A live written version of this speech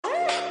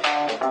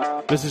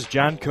This is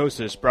John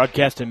Kosis,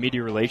 Broadcast and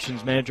Media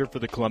Relations Manager for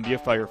the Columbia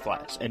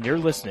Fireflies, and you're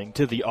listening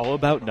to the All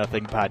About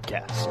Nothing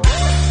podcast.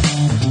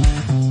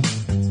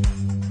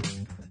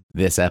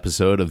 This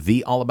episode of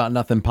the All About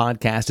Nothing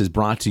podcast is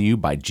brought to you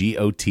by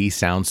GOT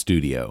Sound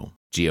Studio.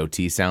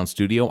 GOT Sound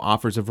Studio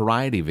offers a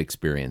variety of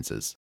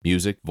experiences: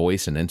 music,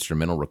 voice and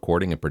instrumental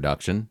recording and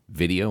production,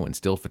 video and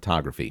still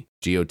photography.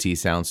 GOT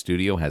Sound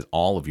Studio has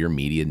all of your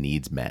media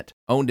needs met.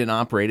 Owned and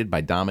operated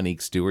by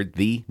Dominique Stewart,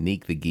 the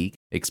Neek the Geek,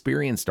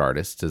 experienced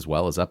artists as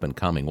well as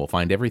up-and-coming will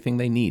find everything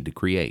they need to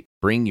create.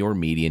 Bring your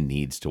media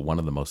needs to one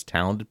of the most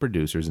talented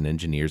producers and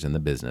engineers in the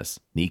business,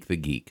 Neek the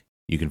Geek.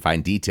 You can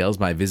find details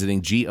by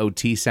visiting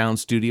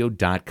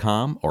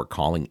gotsoundstudio.com or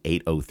calling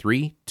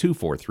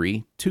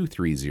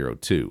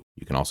 803-243-2302.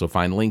 You can also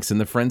find links in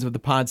the Friends of the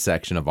Pod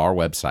section of our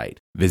website.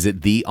 Visit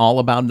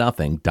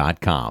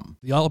theallaboutnothing.com.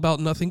 The All About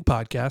Nothing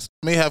podcast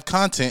may have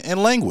content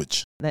and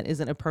language that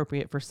isn't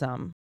appropriate for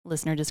some.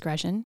 Listener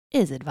discretion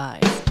is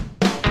advised.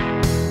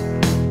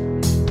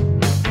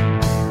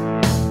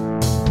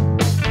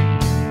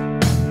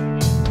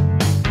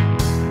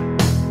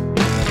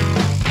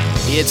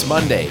 It's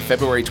Monday,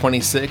 February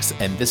 26th,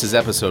 and this is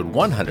episode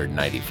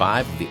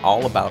 195 of the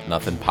All About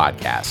Nothing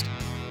podcast.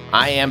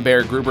 I am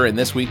Bear Gruber, and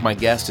this week my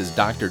guest is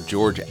Dr.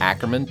 George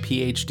Ackerman,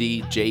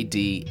 PhD,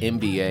 JD,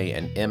 MBA,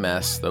 and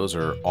MS. Those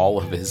are all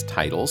of his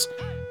titles.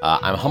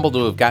 I'm humbled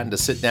to have gotten to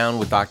sit down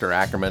with Dr.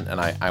 Ackerman, and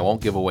I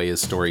won't give away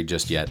his story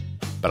just yet,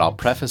 but I'll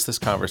preface this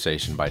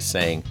conversation by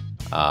saying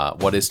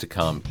what is to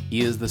come.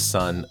 He is the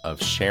son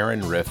of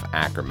Sharon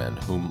Ackerman,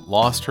 whom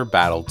lost her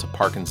battle to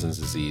Parkinson's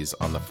disease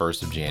on the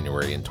 1st of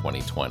January in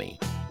 2020.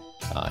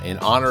 In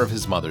honor of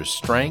his mother's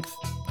strength,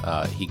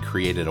 he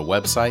created a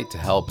website to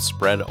help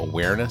spread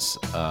awareness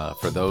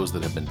for those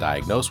that have been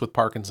diagnosed with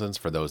Parkinson's,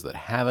 for those that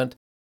haven't,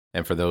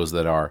 and for those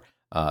that are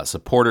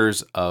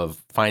supporters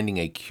of finding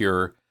a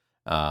cure,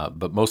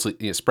 but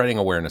mostly spreading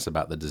awareness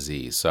about the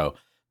disease. So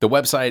the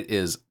website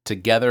is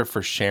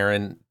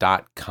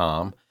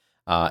togetherforsharon.com.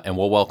 And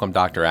we'll welcome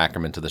Dr.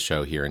 Ackerman to the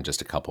show here in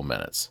just a couple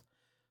minutes.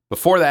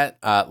 Before that,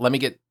 let me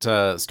get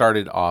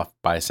started off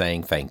by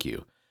saying thank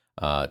you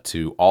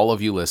to all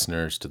of you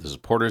listeners, to the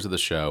supporters of the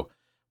show.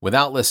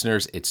 Without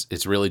listeners,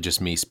 it's really just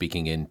me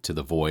speaking into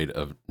the void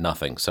of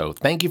nothing. So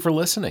thank you for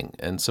listening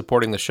and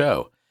supporting the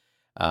show.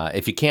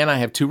 If you can, I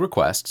have two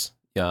requests.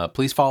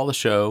 Please follow the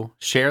show,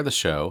 share the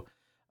show.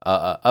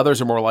 Others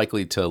are more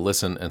likely to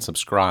listen and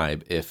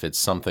subscribe if it's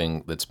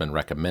something that's been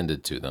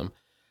recommended to them.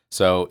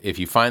 So if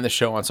you find the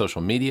show on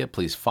social media,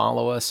 please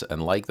follow us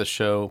and like the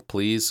show.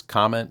 Please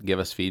comment, give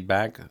us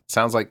feedback. It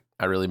sounds like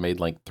I really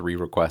made like 3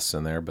 requests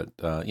in there, but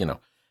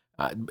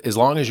as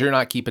long as you're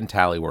not keeping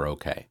tally, we're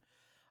okay.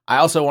 I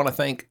also want to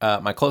thank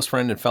my close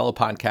friend and fellow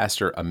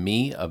podcaster,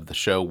 Ami of the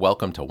show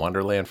Welcome to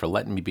Wonderland, for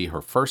letting me be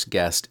her first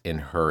guest in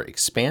her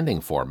expanding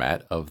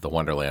format of the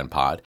Wonderland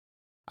pod.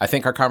 I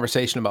think our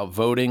conversation about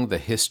voting, the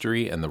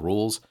history, and the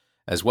rules,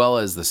 as well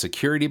as the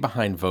security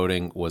behind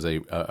voting, was a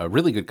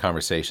really good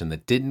conversation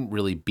that didn't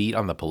really beat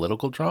on the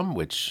political drum,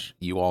 which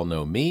you all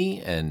know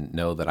me and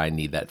know that I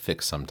need that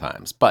fix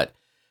sometimes. But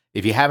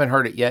if you haven't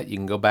heard it yet, you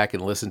can go back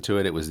and listen to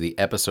it. It was the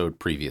episode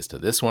previous to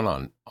this one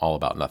on All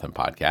About Nothing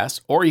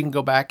podcast, or you can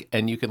go back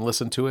and you can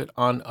listen to it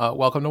on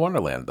Welcome to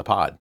Wonderland, the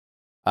pod.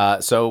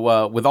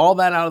 So with all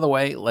that out of the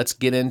way, let's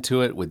get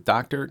into it with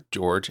Dr.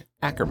 George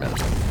Ackerman.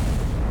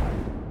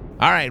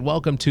 All right,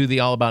 welcome to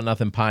the All About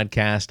Nothing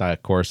podcast.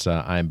 Of course,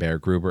 I'm Bear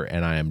Gruber,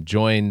 and I am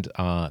joined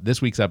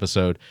this week's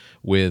episode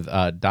with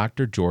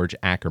Dr. George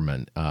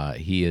Ackerman.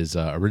 He is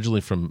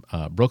originally from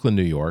Brooklyn,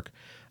 New York.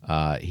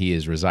 He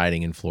is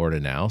residing in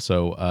Florida now.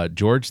 So,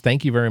 George,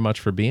 thank you very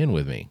much for being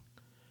with me.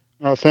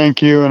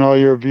 Thank you, and all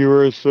your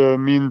viewers.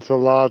 Means a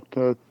lot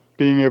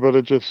being able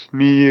to just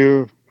meet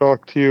you,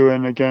 talk to you,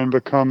 and again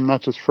become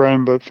not just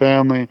friend but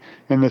family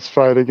in this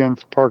fight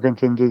against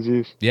Parkinson's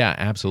disease. Yeah,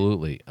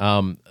 absolutely.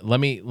 Let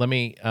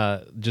me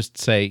just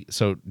say,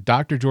 so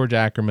Dr. George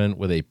Ackerman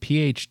with a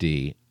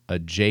PhD, a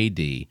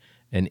JD,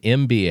 an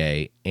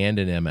MBA, and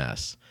an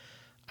MS.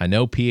 I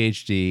know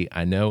PhD,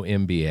 I know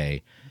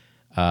MBA.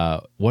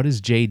 What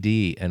is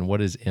JD and what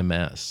is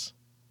MS?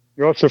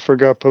 You also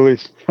forgot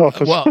police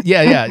officer. Well,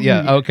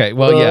 yeah. Okay.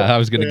 Well, I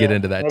was going to get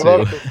into that too. I'd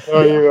love to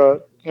tell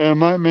you,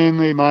 my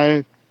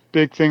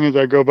big thing is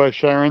I go by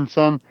Sharon's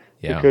son,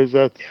 because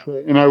that's,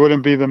 and I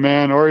wouldn't be the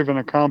man or even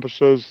accomplish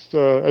those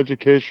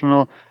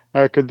educational,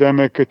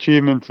 academic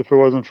achievements if it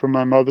wasn't for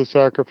my mother's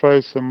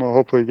sacrifice, and we'll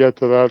hopefully get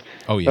to that.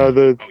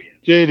 The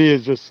JD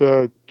is just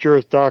a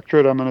Juris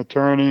Doctorate. I'm an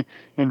attorney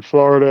in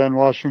Florida and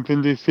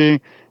Washington,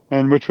 D.C.,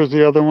 and which was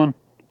the other one?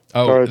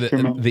 Oh,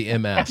 the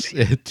MS.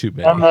 Too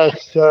many.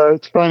 MS.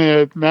 It's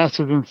funny.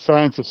 Master's in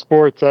Science of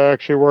Sports. I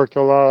actually worked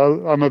a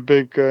lot. I'm a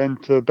big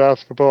into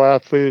basketball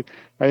athlete.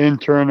 I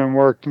interned and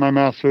worked my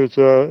master's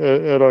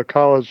at a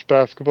college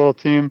basketball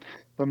team.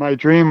 But my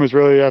dream was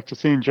really, after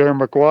seeing Jerry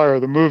Maguire,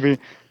 the movie,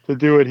 to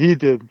do what he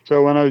did.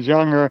 So when I was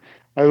younger,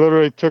 I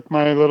literally took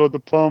my little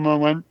diploma,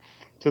 went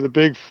to the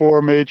big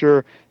 4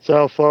 major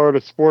South Florida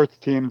sports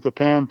teams, the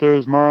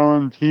Panthers,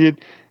 Marlins,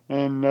 Heat,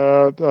 and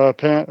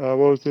what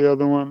was the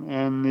other one?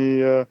 And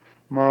the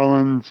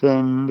Marlins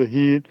and the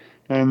Heat,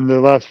 and the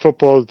last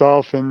football is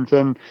Dolphins.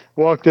 And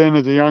walked in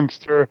as a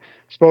youngster,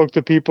 spoke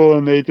to people,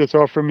 and they just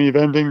offered me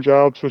vending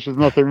jobs, which is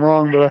nothing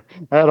wrong. But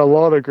I had a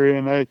law degree,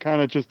 and I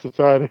kind of just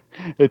decided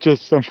it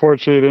just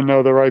unfortunately didn't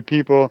know the right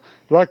people.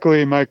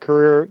 Luckily, my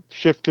career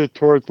shifted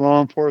towards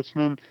law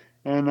enforcement,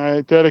 and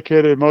I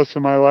dedicated most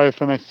of my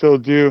life, and I still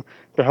do,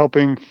 to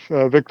helping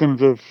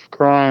victims of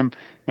crime.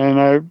 And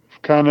I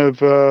kind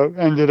of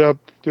ended up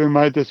doing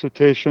my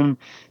dissertation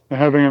and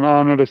having an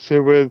honor to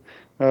sit with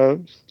uh,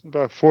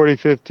 about 40,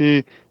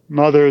 50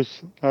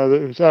 mothers,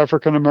 it was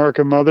African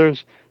American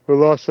mothers who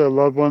lost their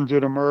loved ones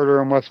due to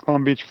murder in West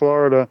Palm Beach,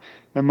 Florida.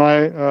 And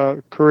my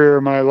career,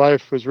 my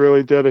life was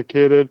really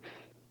dedicated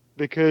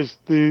because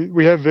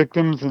we have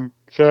victims, and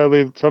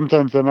sadly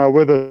sometimes they're not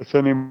with us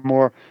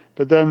anymore,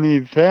 but then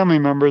the family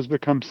members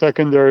become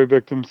secondary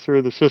victims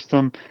through the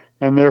system,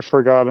 and they're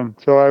forgotten.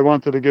 So I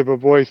wanted to give a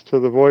voice to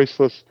the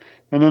voiceless,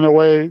 and in a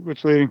way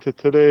which leading to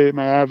today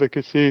my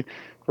advocacy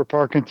for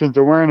Parkinson's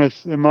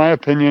awareness. In my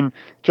opinion,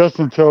 just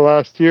until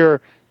last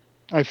year,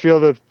 I feel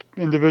that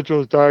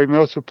individuals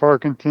diagnosed with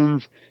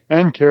Parkinson's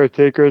and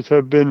caretakers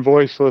have been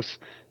voiceless.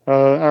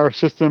 Our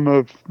system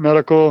of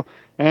medical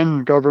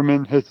and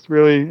government has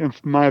really, in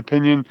my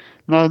opinion,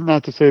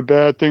 not to say a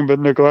bad thing, but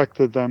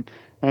neglected them.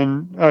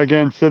 And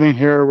again, sitting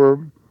here,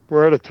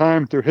 we're at a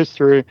time through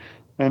history,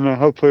 and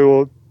hopefully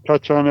we'll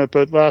touch on it.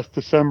 But last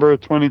December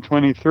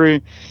 2023,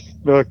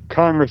 the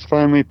Congress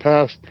finally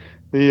passed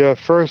the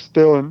first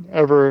bill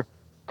ever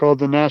called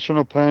the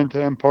National Plan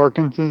to End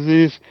Parkinson's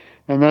Disease,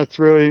 and that's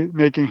really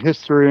making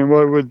history. And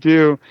what it would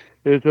do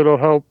is it'll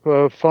help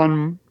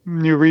fund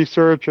new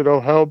research. It'll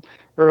help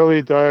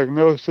early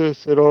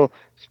diagnosis. It'll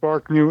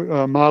spark new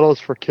models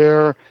for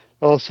care.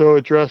 Also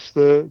address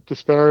the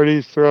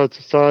disparities throughout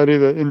society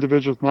that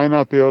individuals might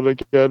not be able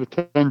to get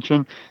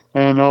attention,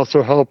 and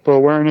also help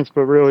awareness,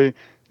 but really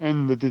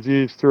end the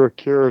disease through a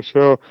cure.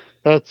 So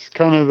that's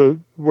kind of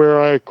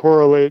where I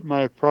correlate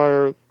my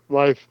prior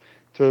life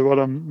to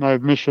what my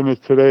mission is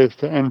today, is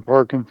to end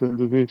Parkinson's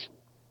disease.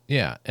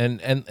 Yeah,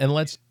 and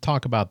let's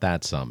talk about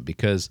that some,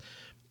 because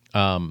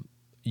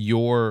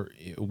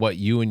what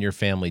you and your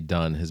family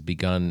done has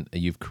begun.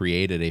 You've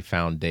created a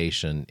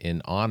foundation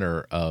in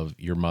honor of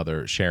your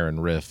mother, Sharon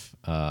Riff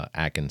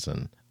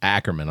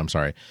Ackerman. I'm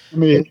sorry.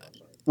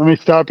 Let me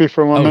stop you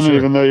for one Oh, minute, sure.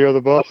 even though you're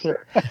the boss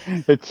here.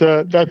 It's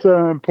That's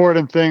an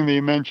important thing that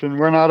you mentioned.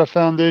 We're not a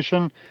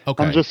foundation. I'm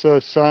Okay. just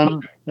a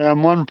son. Yeah,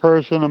 I'm one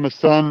person. I'm a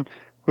son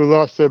who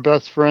lost their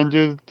best friend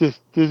due to this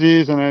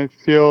disease, and I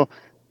feel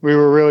we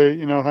were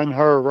really, and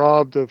her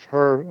robbed of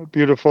her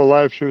beautiful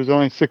life. She was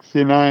only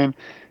 69,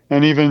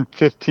 and even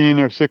 15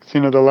 or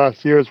 16 of the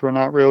last years were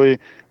not really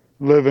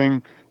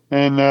living.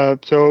 And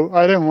so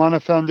I didn't want a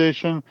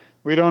foundation.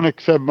 We don't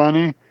accept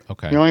money. The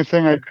Okay. only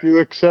thing I do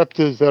accept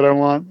is that I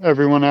want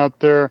everyone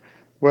out there,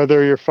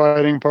 whether you're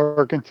fighting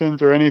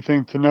Parkinson's or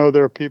anything, to know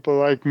there are people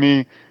like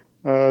me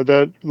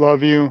that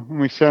love you, and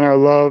we send our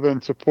love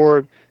and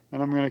support.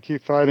 And I'm going to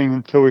keep fighting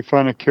until we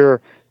find a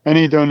cure.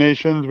 Any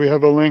donations, we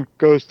have a link,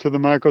 goes to the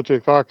Michael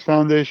J. Fox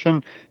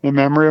Foundation in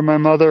memory of my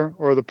mother,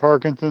 or the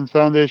Parkinson's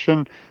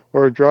Foundation,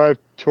 or Drive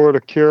Toward a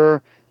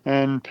Cure,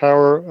 and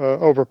Power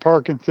Over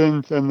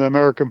Parkinson's, and the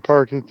American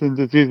Parkinson's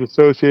Disease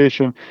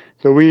Association.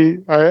 So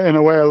in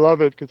a way, I love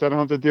it because I don't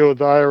have to deal with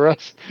the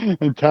IRS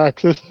and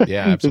taxes. Yeah,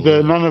 Is that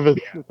absolutely. none of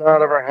it's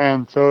out of our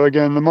hands. So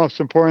again, the most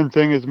important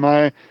thing is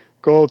my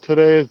goal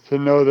today is to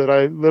know that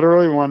I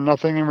literally want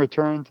nothing in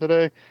return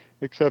today,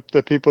 except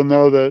that people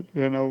know that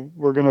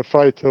we're going to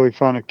fight till we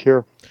find a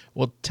cure.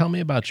 Well, tell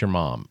me about your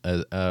mom.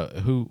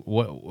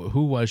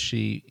 Who was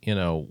she?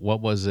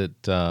 What was it?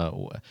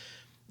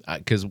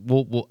 Because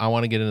I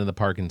want to get into the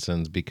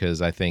Parkinson's,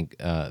 because I think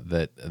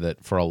that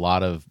for a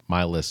lot of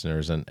my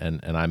listeners, and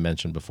I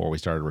mentioned before we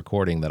started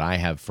recording that I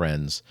have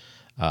friends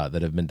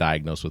that have been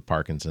diagnosed with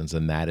Parkinson's,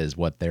 and that is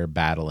what they're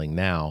battling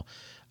now.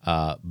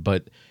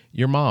 But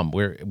your mom,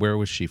 where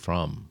was she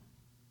from?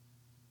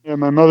 Yeah,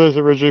 my mother's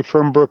originally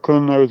from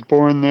Brooklyn. I was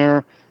born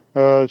there.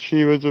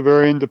 She was a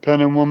very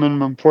independent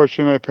woman.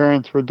 Unfortunately, my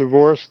parents were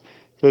divorced,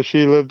 so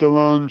she lived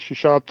alone. She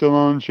shopped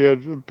alone. She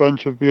had a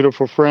bunch of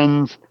beautiful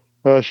friends.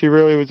 She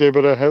really was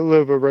able to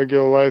live a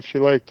regular life. She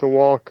liked to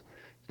walk,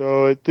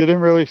 so it didn't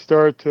really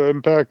start to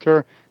impact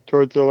her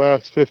towards the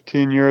last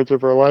 15 years of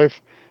her life.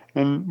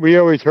 And we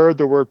always heard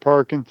the word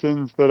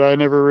Parkinson's, but I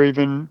never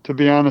even, to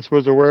be honest,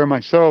 was aware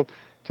myself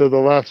till the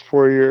last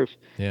 4 years.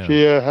 Yeah.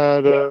 She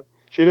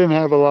she didn't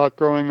have a lot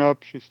growing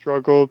up. She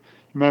struggled.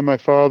 Met my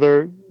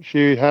father.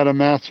 She had a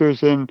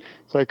master's in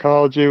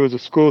psychology, was a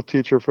school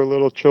teacher for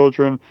little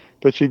children,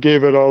 but she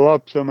gave it all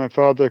up so my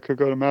father could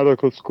go to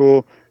medical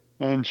school.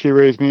 And she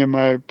raised me and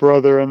my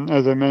brother. And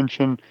as I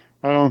mentioned,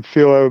 I don't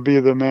feel I would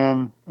be the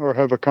man or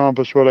have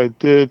accomplished what I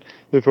did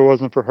if it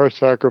wasn't for her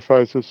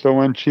sacrifices. So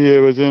when she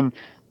was in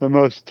the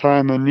most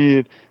time of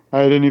need,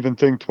 I didn't even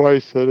think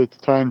twice that it's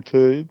time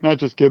to not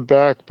just give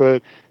back,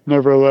 but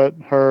never let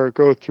her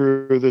go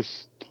through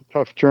this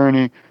tough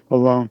journey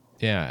alone.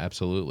 Yeah,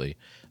 absolutely.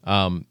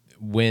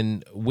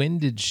 when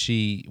did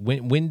she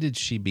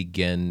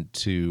begin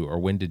to, or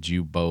when did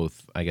you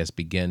both, I guess,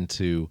 begin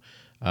to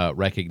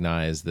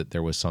recognize that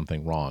there was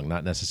something wrong?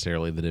 Not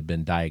necessarily that it had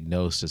been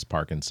diagnosed as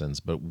Parkinson's,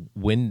 but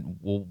when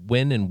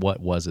and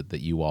what was it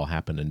that you all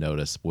happened to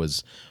notice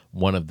was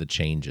one of the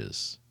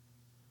changes?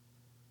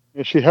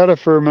 Yeah, she had it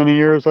for many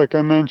years, like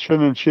I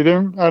mentioned, and she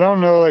didn't. I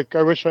don't know. Like,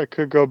 I wish I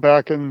could go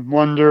back and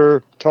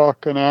wonder,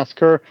 talk, and ask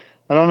her.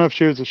 I don't know if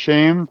she was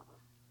ashamed,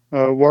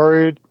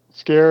 worried,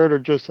 scared, or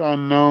just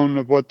unknown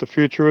of what the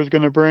future was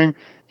going to bring.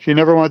 She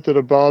never wanted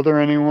to bother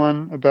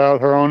anyone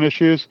about her own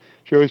issues.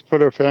 She always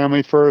put her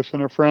family first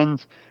and her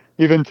friends.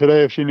 Even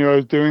today, if she knew I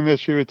was doing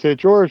this, she would say,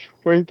 "George,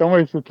 wait, don't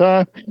waste your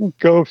time.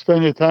 Go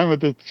spend your time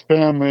with this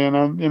family." And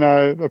I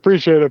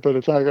appreciate it, but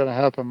it's not going to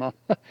happen, Mom.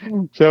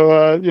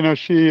 So,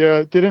 she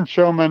didn't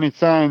show many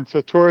signs.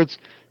 So towards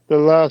the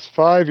last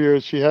 5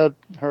 years, she had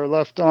her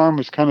left arm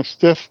was kind of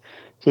stiff.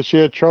 So she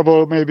had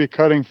trouble maybe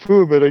cutting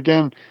food, but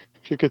again,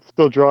 she could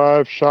still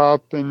drive,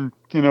 shop, and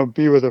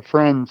be with her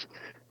friends.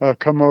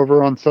 Come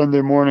over on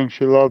Sunday morning.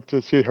 She loved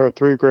to see her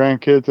three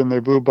grandkids, and they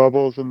blew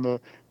bubbles in the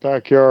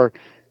backyard.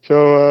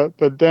 So,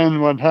 but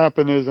then what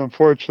happened is,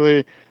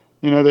 unfortunately,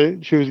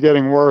 she was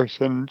getting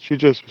worse, and she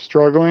just was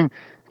struggling.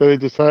 So they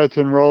decided to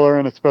enroll her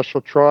in a special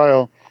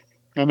trial.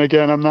 And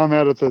again, I'm not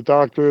mad at the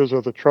doctors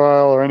or the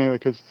trial or anything,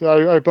 because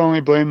I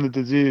only blame the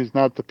disease,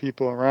 not the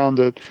people around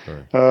it.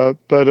 Sure.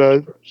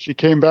 But she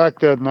came back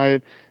that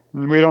night,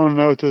 and we don't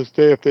know to this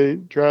day if they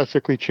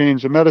drastically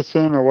changed the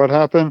medicine or what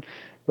happened.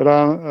 But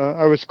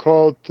I was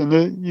called,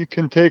 and you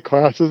can take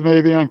classes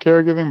maybe on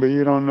caregiving, but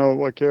you don't know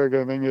what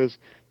caregiving is.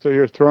 So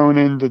you're thrown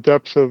in the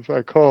depths of,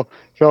 felt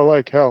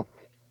like hell.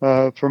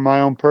 For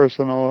my own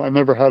personal, I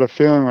never had a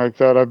feeling like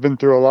that. I've been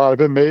through a lot. I've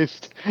been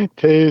maced,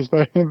 tased.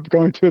 I'm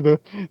going through the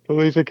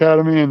police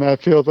academy, and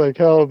that feels like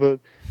hell, but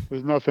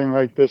there's nothing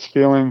like this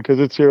feeling because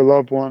it's your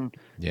loved one.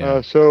 Yeah.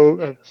 So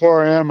at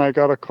 4 a.m., I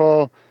got a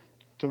call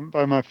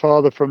by my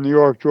father from New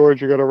York.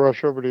 "George, you got to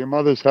rush over to your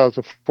mother's house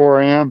at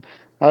 4 a.m.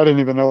 I didn't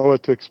even know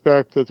what to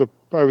expect.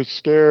 I was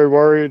scared,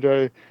 worried.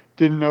 I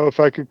didn't know if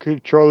I could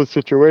control the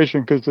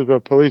situation because as a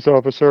police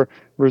officer,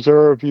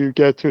 reserve, you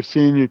get to a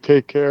scene, you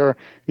take care.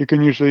 You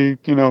can usually,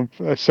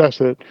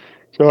 assess it.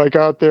 So I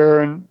got there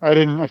and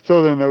I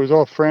still didn't, I was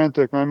all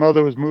frantic. My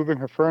mother was moving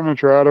her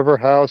furniture out of her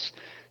house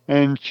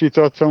and she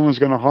thought someone was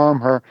going to harm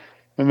her.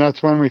 And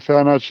that's when we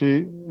found out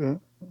she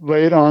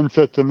late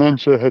onset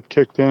dementia had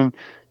kicked in.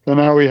 So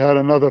now we had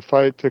another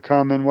fight to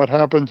come. And what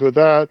happens with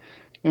that,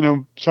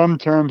 some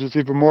terms it's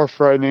even more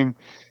frightening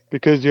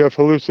because you have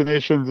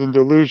hallucinations and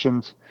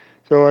delusions.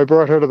 So I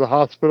brought her to the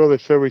hospital. They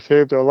said we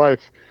saved her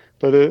life.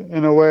 But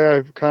in a way,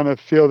 I kind of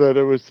feel that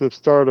it was the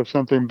start of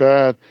something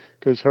bad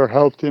because her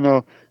health,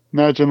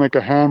 imagine like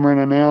a hammer and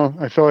a nail.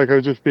 I felt like I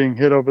was just being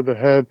hit over the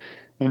head.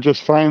 And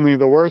just finally,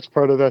 the worst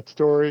part of that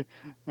story,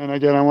 and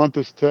again, I want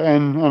this to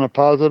end on a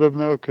positive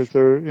note because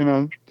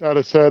out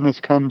of sadness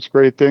comes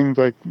great things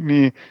like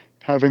me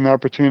having the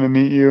opportunity to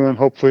meet you. And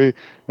hopefully,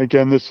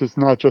 again, this is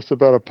not just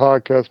about a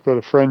podcast, but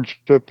a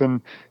friendship.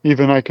 And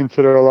even I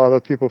consider a lot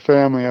of people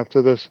family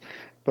after this.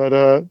 But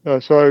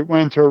so I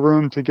went into a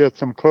room to get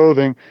some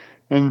clothing.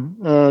 And,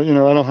 I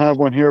don't have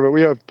one here, but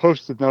we have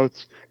Post-it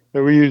notes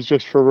that we use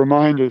just for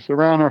reminders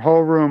around our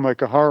whole room,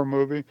 like a horror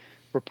movie.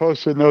 For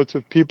Post-it notes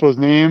of people's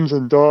names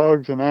and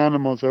dogs and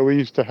animals that we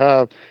used to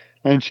have.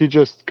 And she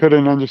just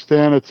couldn't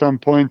understand at some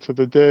points of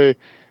the day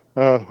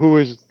who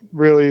was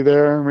really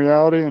there in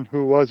reality and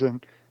who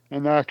wasn't.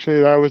 And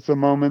actually, that was the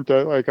moment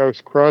that like I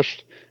was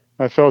crushed.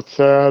 I felt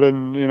sad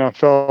and I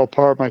fell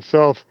apart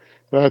myself.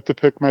 But I had to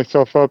pick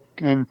myself up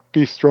and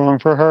be strong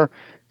for her.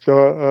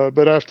 So,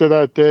 but after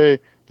that day,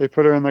 they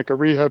put her in like a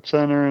rehab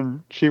center,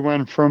 and she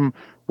went from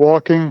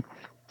walking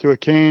to a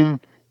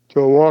cane to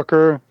a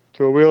walker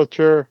to a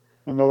wheelchair,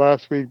 and the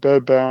last week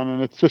bedbound.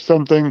 And it's just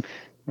something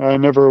I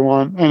never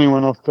want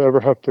anyone else to ever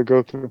have to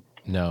go through.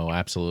 No,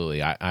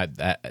 absolutely.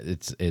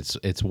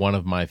 It's one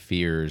of my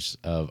fears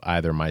of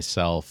either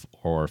myself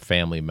or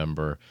family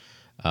member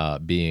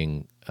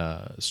being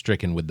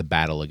stricken with the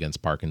battle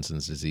against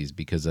Parkinson's disease,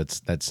 because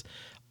that's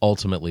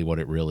ultimately what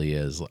it really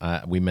is.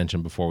 We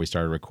mentioned before we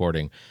started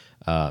recording,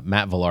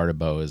 Matt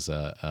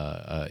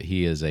Villardebeau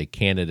he is a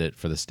candidate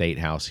for the state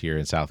house here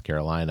in South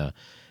Carolina,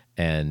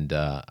 and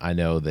I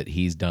know that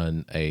he's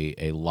done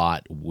a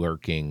lot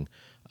working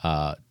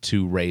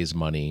to raise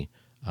money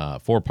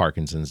for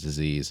Parkinson's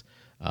disease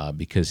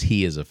because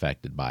he is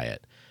affected by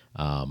it.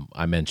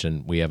 I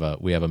mentioned we have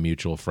a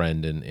mutual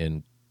friend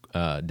in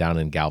down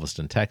in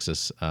Galveston,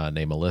 Texas,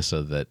 named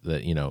Melissa.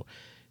 That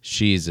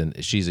she's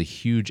a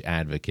huge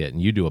advocate,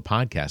 and you do a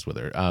podcast with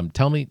her.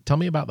 Tell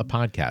me about the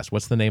podcast.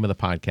 What's the name of the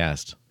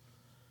podcast?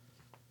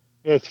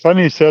 Yeah, it's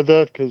funny you said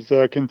that because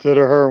I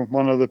consider her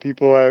one of the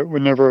people I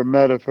would never have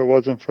met if it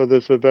wasn't for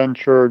this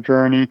adventure or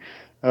journey.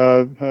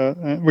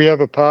 We have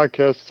a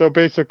podcast. So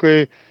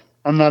basically,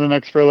 I'm not an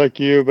expert like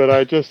you, but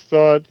I just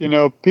thought,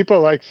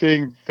 people like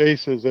seeing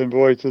faces and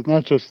voices,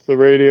 not just the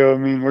radio. I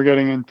mean, we're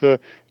getting into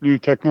new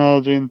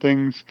technology and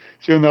things.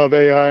 Soon they'll have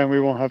AI, and we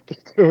won't be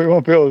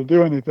able to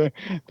do anything.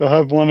 They'll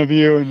have one of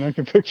you, and I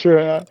can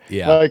picture.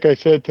 Yeah. Like I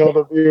said, tell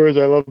the viewers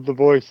I love the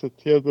voice. That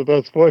he has the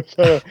best voice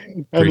out of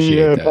any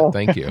Appreciate that.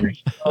 Thank you.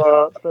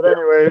 podcast. But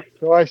anyway,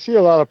 so I see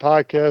a lot of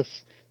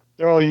podcasts.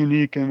 They're all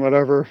unique and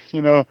whatever.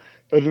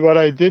 But what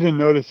I didn't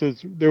notice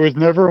is there was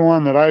never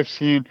one that I've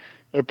seen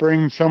that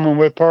brings someone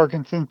with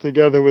Parkinson's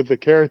together with the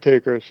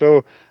caretaker.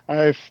 So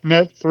I've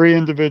met three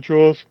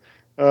individuals: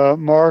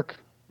 Mark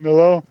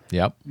Millo,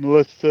 Yep.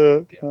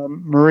 Melissa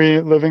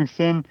Marie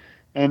Livingston,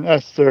 and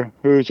Esther,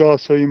 who's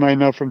also you might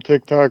know from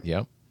TikTok.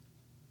 Yep.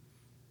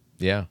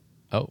 Yeah.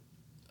 Oh.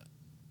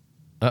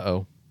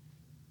 Uh-oh.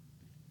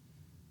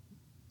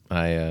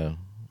 I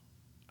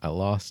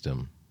lost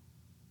him.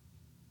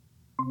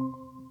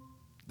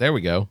 There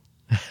we go.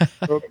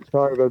 Oh,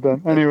 sorry about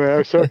that. Anyway, I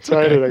was so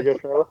excited. Okay. I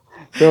guess.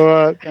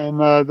 So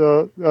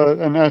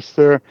and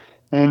Esther,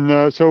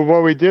 and so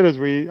what we did is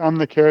I'm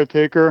the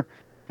caretaker,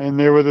 and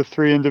they were the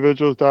three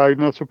individuals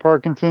diagnosed with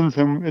Parkinson's,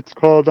 and it's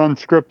called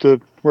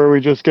Unscripted, where we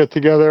just get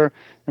together,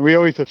 and we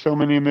always have so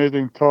many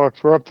amazing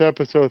talks. We're up to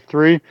episode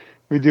 3.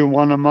 We do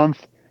one a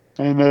month,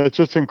 and it's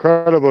just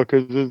incredible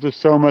because there's just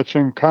so much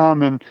in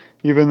common,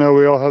 even though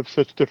we all have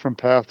such different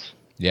paths.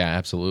 Yeah,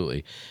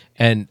 absolutely.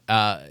 And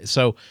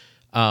so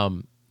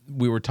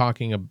we were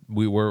talking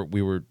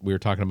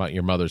talking about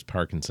your mother's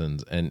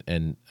Parkinson's,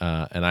 and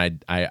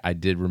I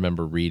did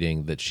remember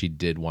reading that she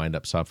did wind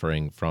up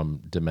suffering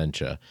from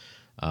dementia.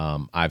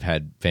 I've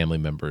had family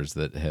members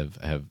that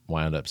have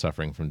wound up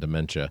suffering from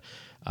dementia,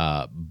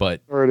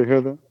 but Sorry to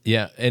hear that.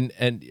 yeah, and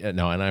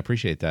no, and I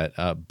appreciate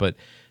that. But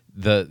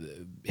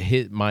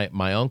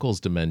my uncle's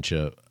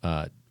dementia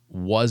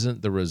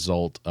wasn't the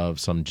result of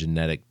some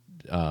genetic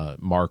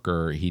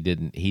marker. He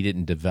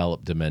didn't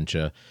develop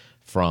dementia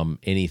from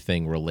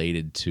anything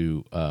related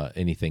to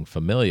anything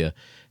familiar.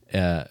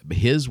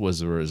 His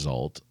was a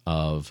result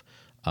of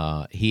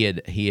he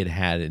had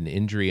an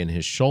injury in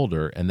his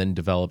shoulder and then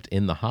developed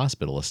in the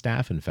hospital a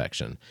staph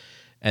infection.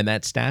 And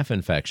that staph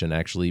infection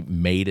actually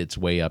made its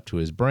way up to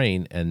his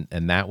brain, and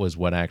that was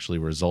what actually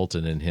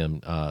resulted in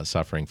him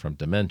suffering from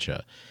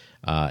dementia.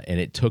 And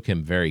it took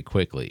him very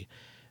quickly.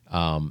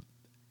 And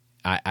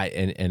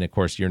of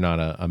course, you're not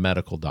a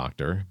medical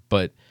doctor,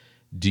 but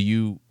do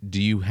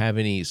you have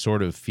any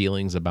sort of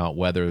feelings about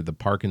whether the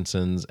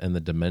Parkinson's and the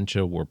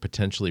dementia were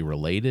potentially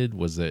related?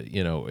 Was it,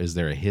 is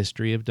there a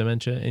history of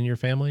dementia in your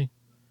family?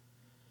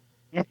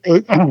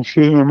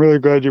 Excuse me, I'm really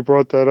glad you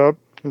brought that up.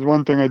 There's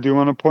one thing I do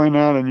want to point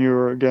out, and you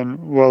are, again,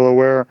 well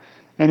aware,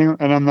 and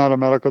I'm not a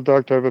medical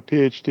doctor. I have a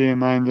PhD in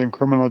mind in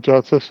criminal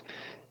justice.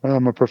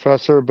 I'm a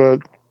professor,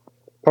 but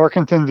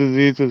Parkinson's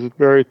disease is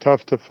very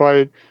tough to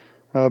fight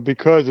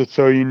because it's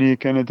so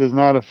unique and it does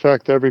not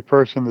affect every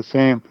person the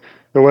same.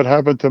 So what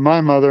happened to my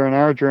mother in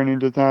our journey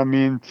does not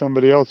mean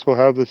somebody else will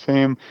have the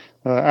same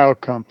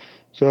outcome.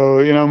 So,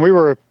 we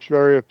were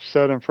very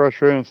upset and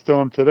frustrated and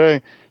still am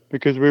today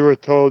because we were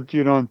told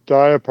you don't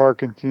die of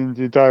Parkinson's,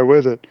 you die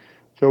with it.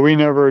 So we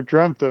never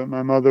dreamt that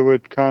my mother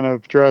would kind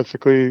of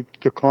drastically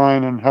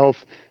decline in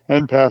health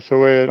and pass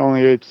away at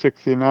only age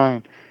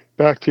 69.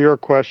 Back to your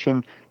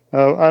question,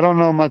 I don't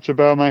know much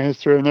about my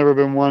history. I've never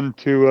been one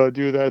to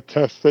do that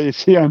test that you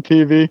see on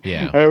TV.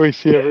 Yeah. I always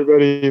see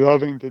everybody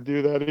loving to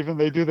do that. Even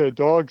they do their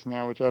dogs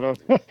now, which I don't,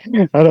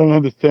 I don't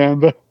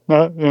understand. But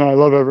not, I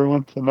love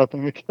everyone, so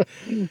nothing.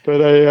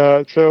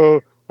 But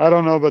so I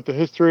don't know about the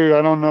history.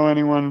 I don't know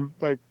anyone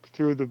like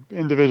through the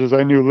individuals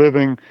I knew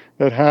living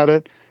that had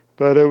it.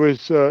 But it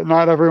was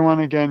not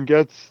everyone again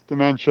gets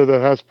dementia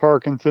that has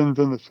Parkinson's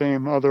and the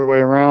same other way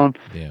around.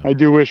 Yeah. I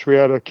do wish we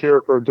had a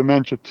cure for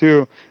dementia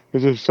too,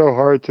 because it's so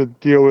hard to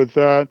deal with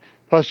that.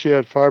 Plus, she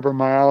had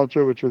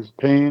fibromyalgia, which is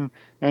pain,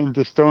 and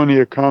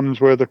dystonia comes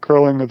where the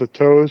curling of the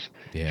toes.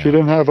 Yeah. She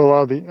didn't have a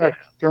lot of the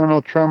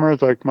external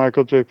tremors like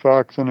Michael J.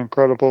 Fox, an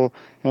incredible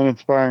and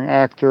inspiring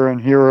actor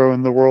and hero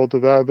in the world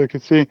of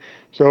advocacy.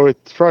 So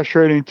it's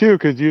frustrating too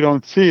because you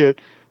don't see it,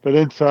 but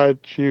inside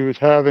she was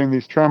having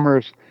these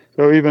tremors.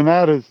 So even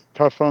that is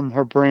tough on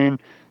her brain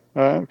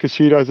because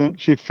she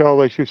felt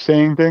like she was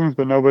saying things,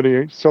 but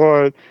nobody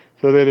saw it,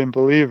 so they didn't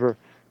believe her.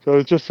 So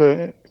it's just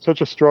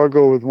such a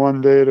struggle with one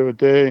day to a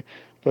day.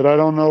 But I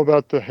don't know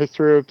about the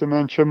history of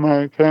dementia in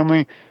my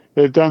family.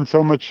 They've done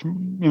so much,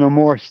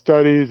 more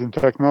studies and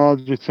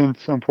technology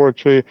since,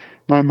 unfortunately,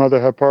 my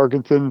mother had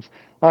Parkinson's.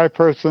 I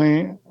personally,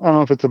 I don't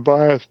know if it's a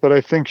bias, but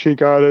I think she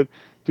got it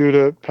due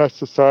to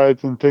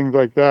pesticides and things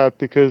like that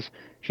because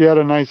she had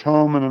a nice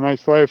home and a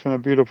nice life and a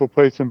beautiful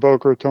place in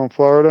Boca Raton,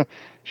 Florida.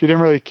 She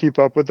didn't really keep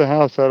up with the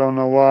house. I don't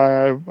know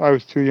why. I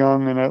was too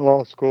young and at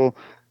law school.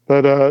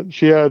 But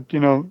she had,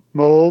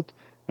 mold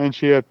and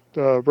she had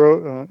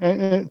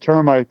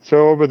termites.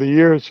 So over the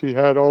years, she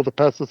had all the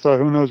pesticide.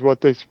 Who knows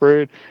what they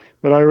sprayed?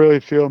 But I really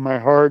feel in my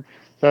heart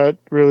that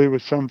really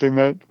was something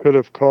that could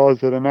have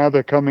caused it. And now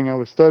they're coming out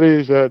with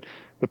studies that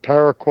the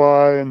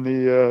paraquat and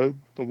the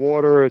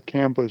water at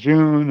Camp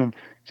Lejeune and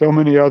so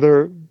many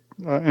other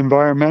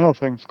environmental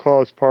things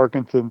cause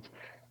Parkinson's.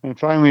 And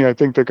finally, I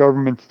think the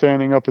government's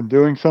standing up and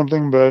doing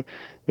something, but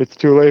it's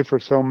too late for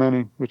so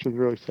many, which is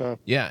really sad.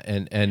 Yeah,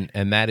 and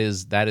that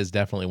is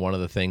definitely one of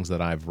the things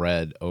that I've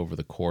read over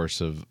the course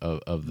of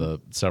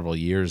the several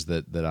years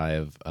that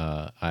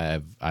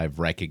I've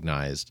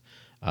recognized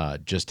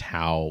just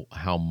how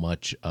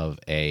much of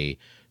a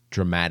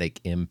dramatic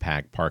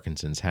impact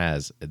Parkinson's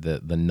has,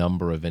 the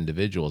number of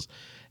individuals,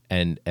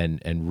 and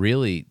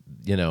really,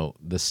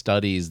 the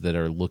studies that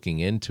are looking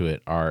into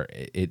it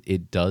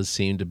it does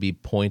seem to be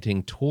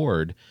pointing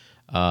toward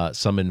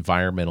some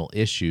environmental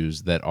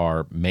issues that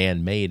are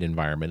man-made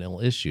environmental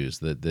issues.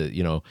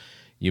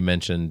 You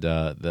mentioned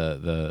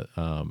the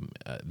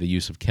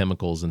use of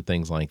chemicals and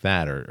things like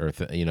that, or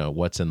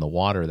what's in the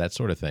water, that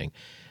sort of thing.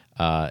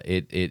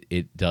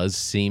 It does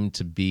seem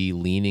to be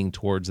leaning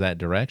towards that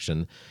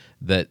direction.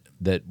 That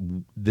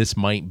this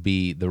might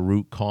be the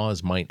root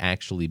cause, might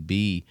actually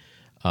be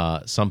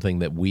something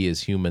that we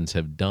as humans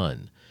have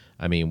done.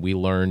 I mean, we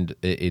learned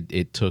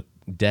it took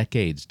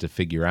decades to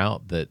figure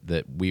out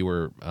that we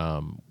were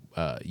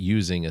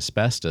using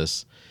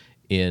asbestos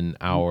in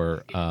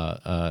our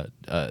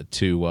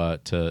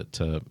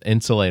to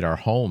insulate our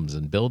homes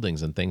and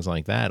buildings and things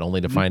like that,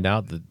 only to find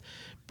out that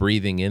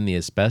breathing in the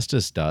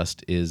asbestos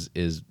dust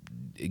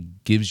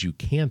it gives you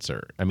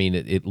cancer. I mean,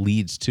 it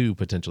leads to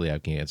potentially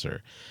have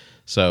cancer.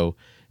 So,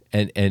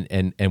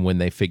 and when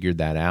they figured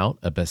that out,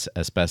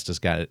 asbestos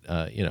got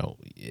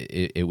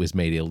it was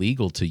made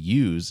illegal to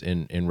use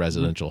in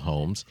residential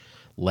homes.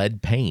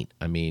 Lead paint.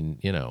 I mean,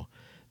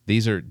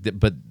 these are,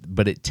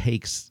 but it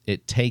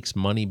takes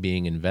money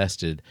being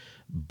invested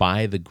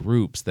by the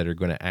groups that are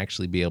going to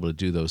actually be able to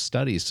do those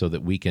studies so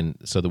that we can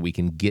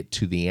get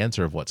to the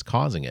answer of what's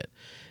causing it.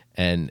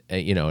 And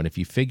and if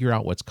you figure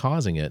out what's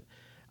causing it,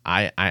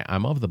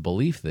 I'm of the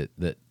belief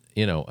that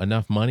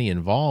enough money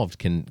involved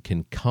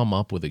can come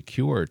up with a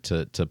cure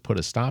to put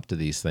a stop to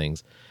these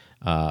things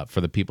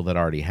for the people that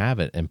already have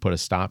it, and put a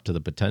stop to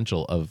the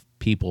potential of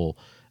people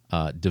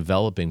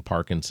developing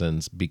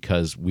Parkinson's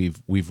because we've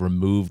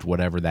removed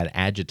whatever that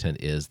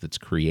adjutant is that's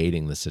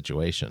creating the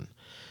situation.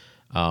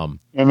 And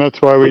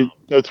that's why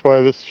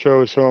this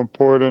show is so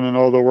important, and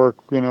all the work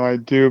I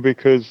do,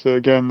 because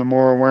again, the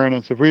more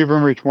awareness. If we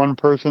even reach one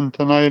person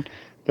tonight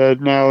that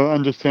now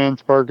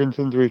understands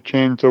Parkinson's, we've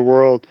changed the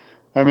world.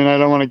 I mean, I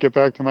don't want to get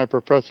back to my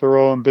professor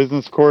role in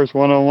business course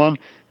 101,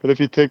 but if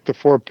you take the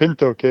Ford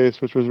Pinto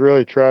case, which was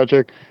really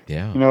tragic,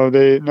 Yeah.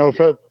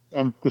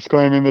 I'm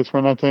disclaiming this.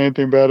 We're not saying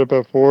anything bad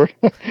about Ford,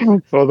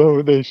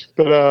 although they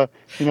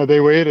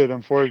waited.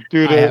 And Ford,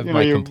 due I to have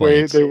my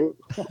complaints.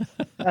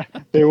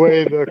 they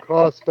weighed the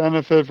cost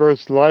benefit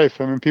versus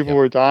life. I mean, people Yep.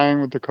 were dying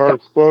with the car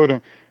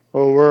exploding.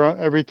 Well,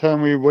 every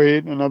time we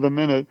wait another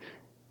minute,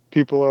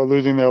 people are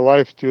losing their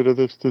life due to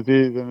this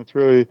disease, and it's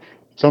really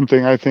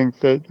something I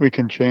think that we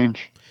can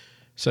change.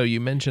 So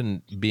you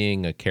mentioned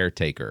being a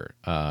caretaker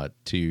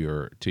to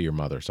your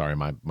mother. Sorry,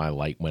 my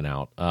light went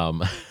out.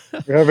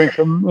 We're having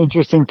some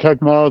interesting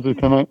technology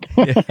tonight.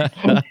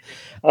 Yeah.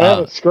 I had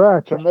a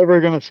scratch. I'm never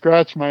going to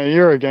scratch my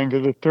ear again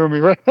because it threw me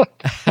right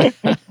up.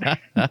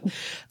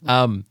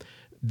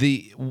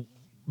 The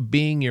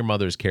being your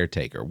mother's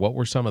caretaker, what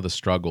were some of the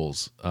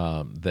struggles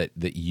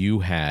that you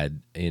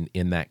had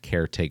in that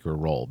caretaker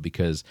role?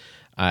 Because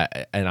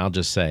I'll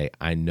just say,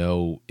 I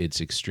know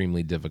it's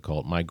extremely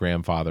difficult. My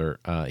grandfather,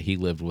 he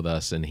lived with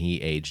us and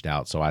he aged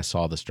out, so I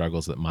saw the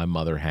struggles that my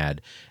mother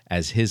had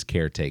as his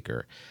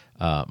caretaker.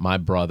 My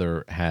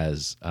brother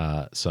has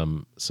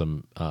some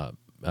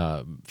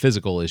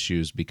physical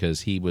issues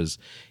because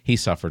he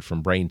suffered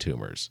from brain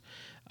tumors.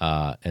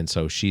 And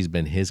so she's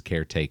been his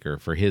caretaker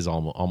for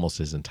almost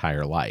his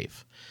entire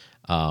life.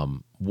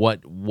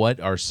 What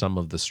are some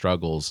of the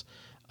struggles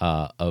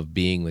of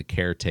being the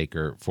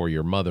caretaker for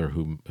your mother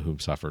who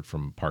suffered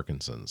from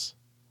Parkinson's?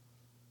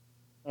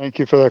 Thank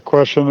you for that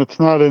question. It's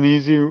not an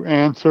easy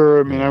answer.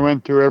 I mean, I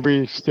went through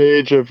every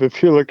stage of,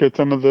 if you look at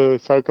some of the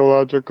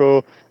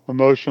psychological,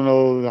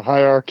 emotional, the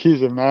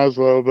hierarchies of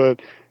Maslow, but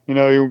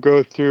you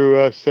go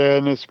through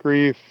sadness,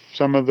 grief,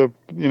 some of the,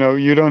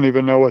 you don't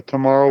even know what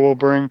tomorrow will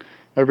bring.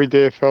 Every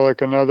day I felt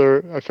like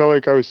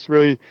I was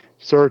really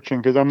searching,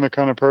 because I'm the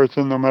kind of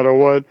person, no matter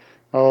what,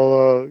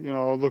 I'll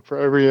look for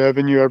every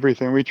avenue,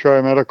 everything. We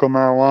try medical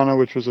marijuana,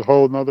 which was a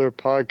whole nother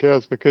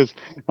podcast, because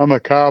I'm a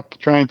cop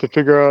trying to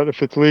figure out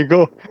if it's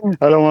legal.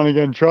 I don't want to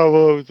get in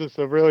trouble. It was just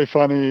a really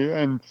funny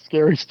and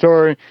scary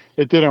story.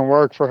 It didn't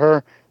work for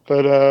her,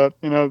 but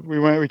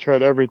we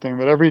tried everything,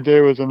 but every day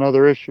was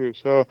another issue.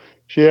 So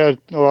she had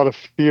a lot of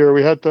fear.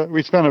 We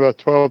spent about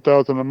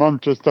 $12,000 a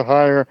month just to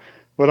hire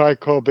what I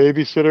call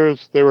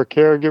babysitters. They were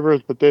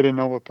caregivers, but they didn't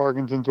know what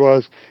Parkinson's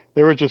was.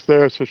 They were just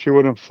there so she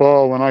wouldn't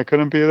fall when I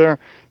couldn't be there.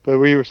 But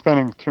we were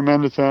spending a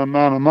tremendous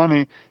amount of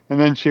money, and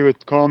then she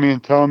would call me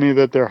and tell me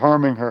that they're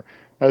harming her.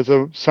 As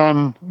a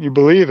son, you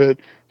believe it.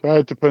 So I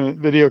had to put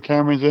video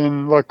cameras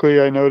in.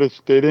 Luckily, I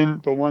noticed they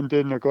didn't, but one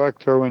did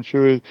neglect her when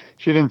she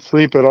didn't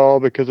sleep at all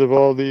because of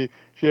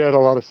she had a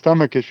lot of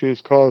stomach issues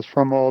caused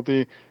from all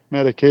the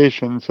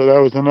medication. So that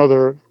was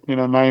another,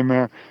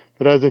 nightmare.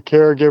 But as a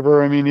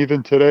caregiver, I mean,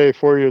 even today,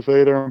 4 years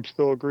later, I'm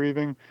still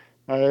grieving.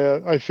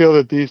 I feel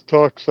that these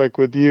talks, like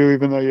with you,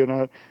 even though you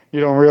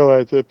don't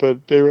realize it,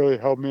 but they really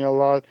help me a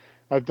lot.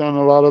 I've done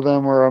a lot of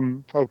them where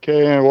I'm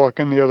okay and I walk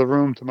in the other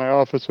room to my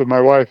office with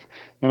my wife,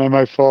 and I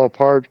might fall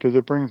apart because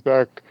it brings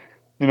back,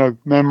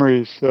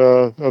 memories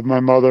of my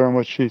mother and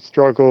what she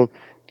struggled.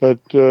 But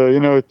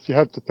you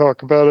have to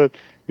talk about it.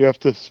 You have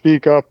to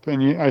speak up,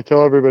 and I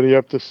tell everybody you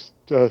have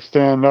to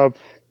stand up,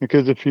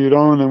 because if you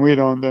don't and we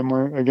don't, then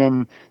we're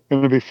again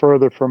going to be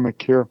further from a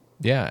cure.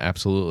 Yeah,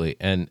 absolutely.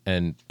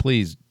 And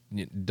please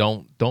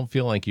don't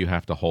feel like you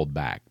have to hold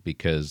back,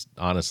 because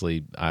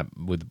honestly,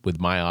 with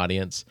my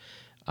audience,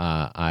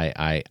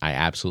 I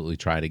absolutely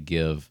try to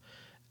give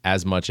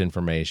as much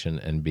information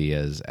and be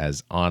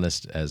as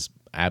honest as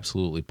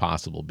absolutely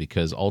possible,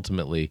 because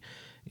ultimately,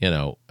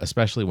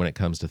 especially when it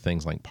comes to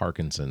things like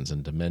Parkinson's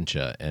and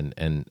dementia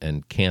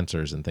and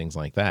cancers and things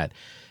like that,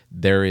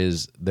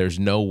 there's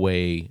no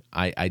way,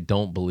 I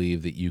don't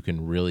believe that you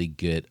can really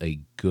get a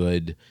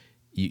good,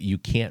 you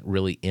can't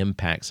really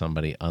impact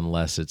somebody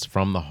unless it's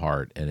from the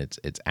heart and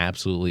it's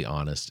absolutely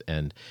honest.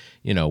 And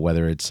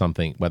whether it's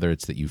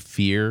that you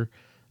fear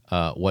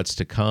what's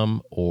to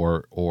come,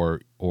 or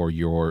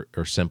you're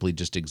simply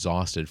just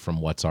exhausted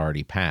from what's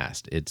already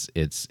passed.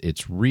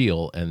 It's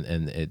real,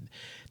 and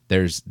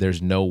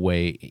there's no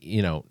way,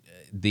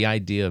 the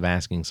idea of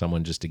asking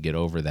someone just to get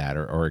over that,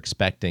 or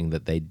expecting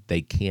that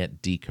they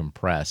can't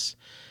decompress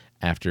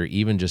after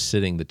even just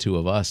sitting the two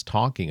of us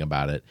talking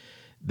about it,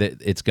 that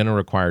it's going to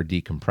require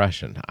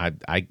decompression.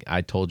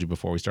 I told you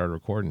before we started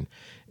recording,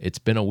 it's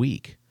been a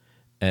week.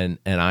 And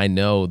I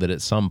know that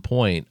at some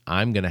point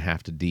I'm going to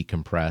have to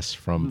decompress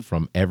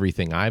from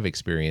everything I've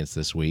experienced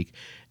this week,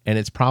 and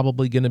it's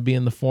probably going to be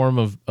in the form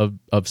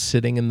of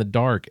sitting in the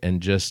dark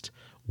and just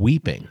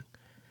weeping.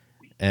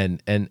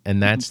 And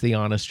that's the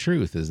honest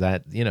truth, is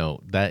that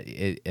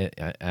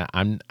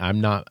I'm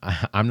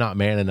not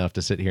man enough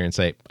to sit here and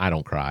say I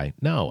don't cry.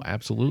 No,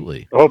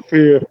 absolutely.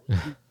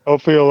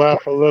 Hopefully you'll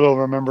laugh a little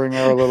remembering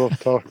our little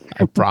talk.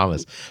 I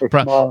promise.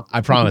 Smile.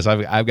 I promise.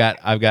 I've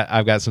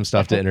got some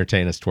stuff to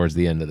entertain us towards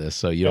the end of this,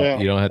 so you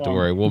don't have to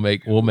worry. We'll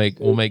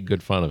make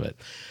good fun of it.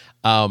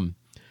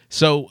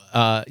 So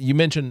you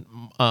mentioned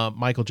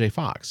Michael J.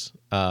 Fox,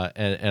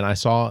 and I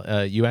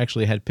saw you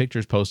actually had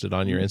pictures posted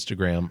on your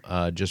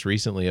Instagram just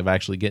recently of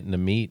actually getting to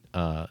meet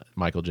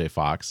Michael J.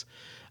 Fox.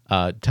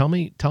 Tell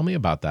me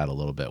about that a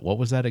little bit. What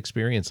was that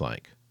experience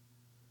like?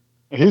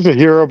 He's a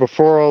hero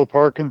before all the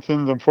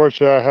Parkinson's.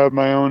 Unfortunately, I have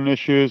my own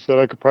issues that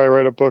I could probably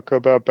write a book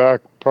about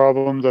back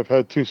problems. I've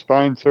had 2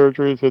 spine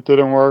surgeries that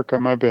didn't work. I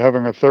might be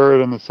having a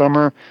third in the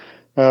summer.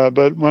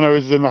 But when I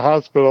was in the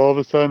hospital, all of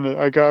a sudden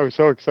I was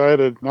so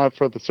excited, not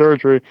for the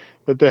surgery,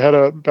 that they had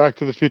a Back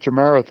to the Future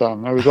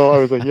marathon. I was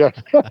like,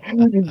 yes.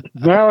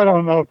 Now I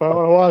don't know if I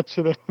want to watch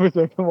it.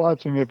 I've been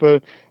watching it.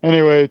 But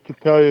anyway, to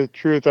tell you the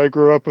truth, I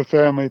grew up with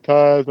Family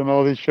Ties and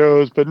all these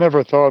shows, but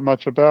never thought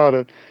much about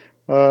it.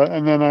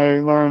 And then I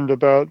learned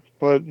about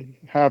what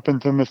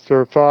happened to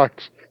Mr.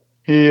 Fox.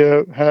 He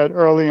had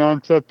early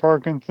onset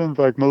Parkinson's,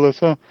 like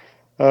Melissa,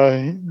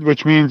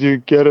 which means you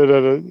get it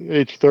at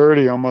age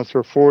 30 almost,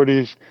 or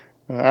 40s,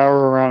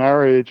 around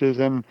our ages.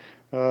 And,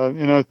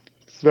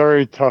 it's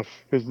very tough,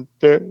 because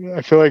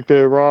I feel like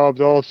they're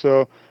robbed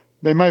also.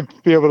 They might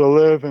be able to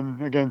live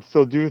and, again,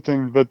 still do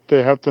things, but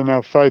they have to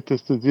now fight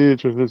this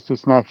disease, which is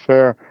just not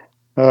fair.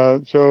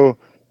 So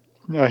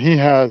he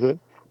has it.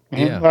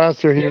 And Yeah.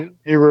 last year,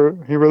 he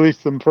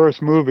released the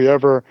first movie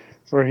ever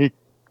where I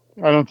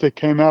don't think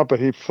came out, but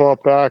he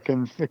fought back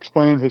and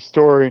explained his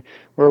story,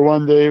 where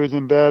one day he was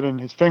in bed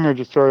and his finger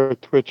just started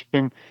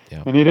twitching,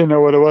 Yeah. and he didn't know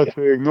what it was,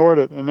 so he ignored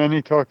it. And then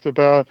he talked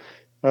about,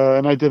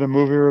 and I did a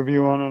movie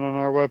review on it on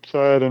our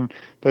website, and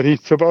but he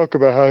spoke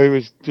about how he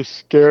was just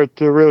scared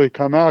to really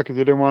come out because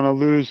he didn't want to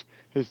lose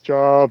his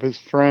job, his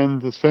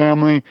friends, his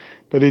family,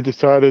 but he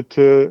decided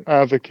to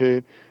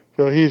advocate.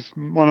 So he's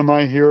one of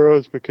my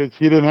heroes because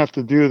he didn't have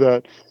to do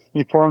that.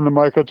 He formed the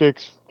Michael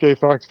J.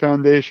 Fox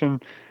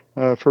Foundation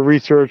for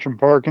research in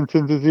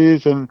Parkinson's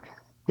disease, and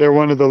they're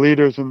one of the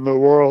leaders in the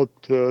world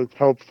to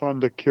help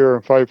fund a cure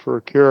and fight for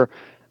a cure.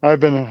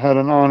 I've had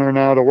an honor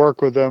now to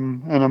work with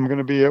them, and I'm going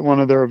to be at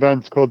one of their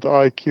events called the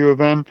IQ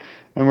event,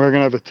 and we're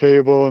going to have a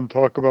table and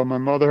talk about my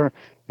mother.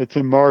 It's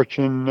in March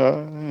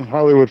in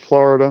Hollywood,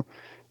 Florida,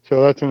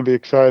 so that's going to be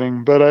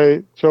exciting. But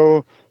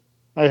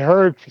I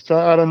heard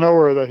out of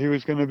nowhere that he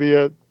was going to be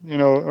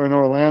in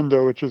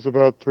Orlando, which is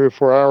about 3 or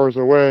 4 hours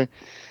away,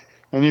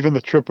 and even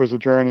the trip was a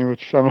journey,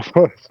 which I don't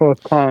know so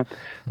it's time.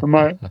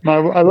 But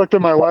I looked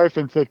at my wife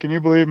and said, "Can you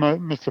believe my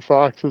Mr.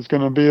 Fox is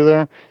going to be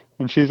there?"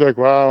 And she's like,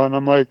 "Wow." And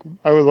I'm like,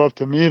 "I would love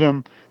to meet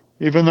him,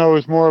 even though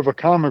it's more of a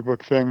comic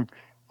book thing.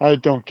 I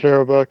don't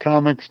care about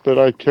comics, but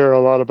I care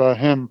a lot about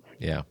him."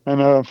 Yeah. And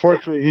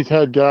unfortunately, he's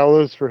had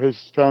galas for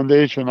his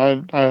foundation.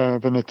 I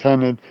haven't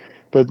attended,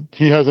 but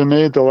he hasn't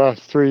made the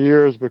last 3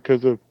 years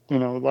because of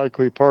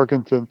likely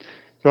Parkinson.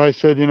 So I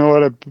said, you know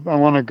what, I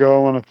want to go.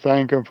 I want to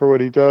thank him for what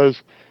he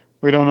does.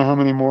 We don't know how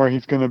many more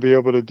he's going to be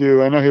able to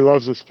do. I know he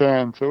loves his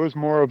fans, so it was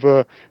more of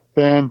a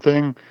fan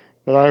thing.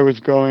 that I was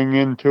going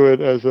into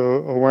it as a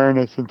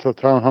awareness and to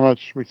tell them how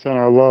much we sent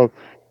our love.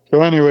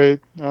 So anyway,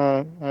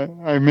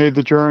 I made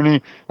the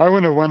journey. I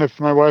wouldn't have went if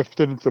my wife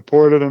didn't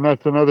support it, and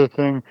that's another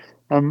thing.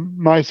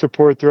 My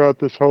support throughout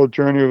this whole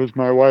journey was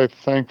my wife.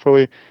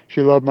 Thankfully,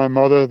 she loved my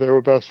mother. They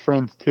were best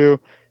friends too,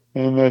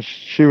 and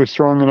she was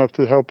strong enough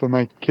to help with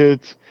my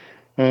kids.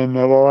 And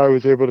while I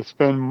was able to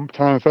spend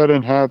time, if I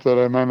didn't have that,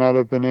 I might not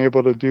have been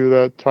able to do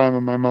that time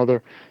with my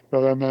mother.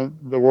 So that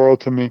meant the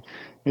world to me.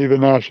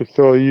 Even now, she's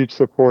still a huge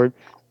support.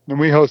 And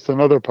we host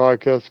another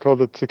podcast called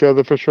the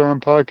Together for Sharon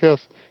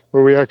podcast,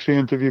 where we actually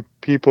interview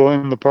people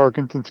in the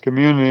Parkinson's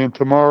community. And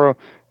tomorrow,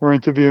 we're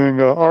interviewing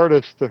an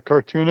artist, a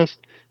cartoonist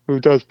who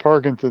does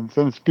Parkinson's.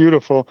 And it's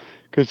beautiful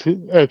because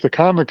it's a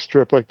comic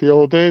strip like the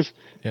old days,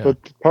 but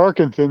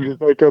Parkinson's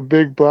is like a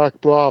big black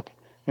blob.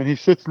 And he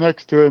sits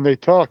next to it, and they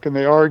talk and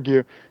they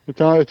argue.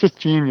 It's just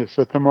genius.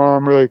 So tomorrow,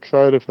 I'm really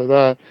excited for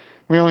that.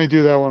 We only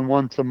do that one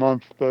once a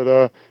month,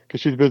 but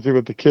because she's busy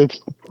with the kids.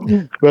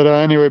 But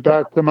anyway,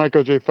 back to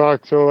Michael J.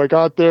 Fox. So I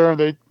got there, and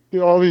they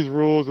do all these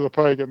rules. They'll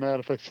probably get mad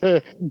if I say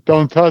it.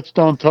 Don't touch,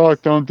 don't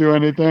talk, don't do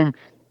anything.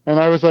 And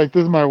I was like,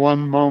 this is my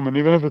one moment.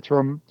 Even if it's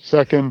for a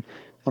second,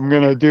 I'm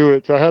going to do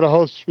it. So I had a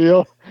whole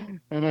spiel,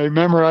 and I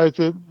memorized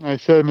it. I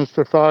said,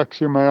 Mr.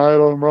 Fox, you're my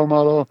idol and role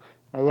model.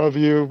 I love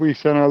you. We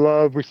sent our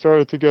love. We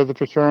started together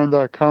for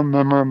Sharon.com.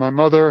 Memory of my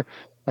mother.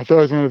 I thought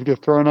I was going to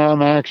get thrown out,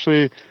 and I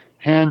actually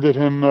handed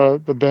him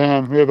the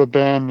band. We have a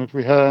band that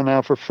we had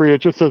now for free.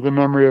 It just says the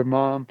memory of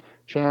Mom,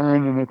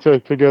 Sharon, and it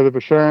says Together for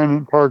Sharon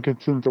and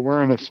Parkinson's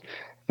Awareness.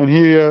 And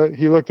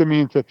he looked at me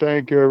and said,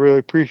 "Thank you. I really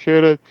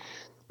appreciate it."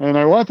 And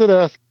I wanted to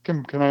ask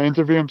him, can I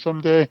interview him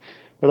someday?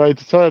 But I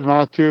decided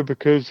not to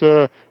because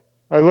I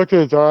looked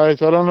at his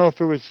eyes. I don't know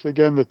if it was,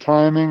 again, the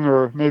timing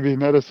or maybe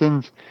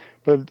medicines,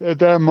 but at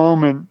that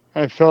moment,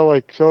 I felt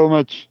like so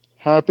much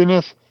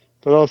happiness,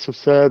 but also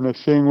sadness,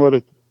 seeing what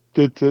it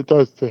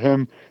does to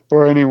him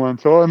or anyone.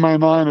 So in my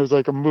mind, it was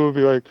like a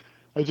movie, like,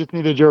 I just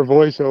needed your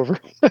voiceover.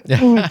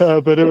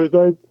 But it was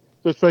like,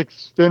 just like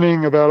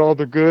spinning about all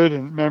the good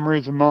and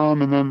memories of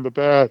Mom and then the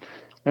bad.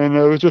 And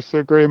it was just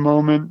a great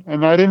moment.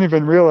 And I didn't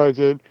even realize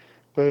it,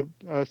 but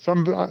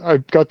I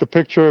got the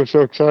picture. I was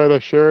so excited. I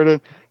shared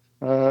it.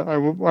 I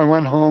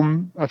went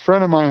home. A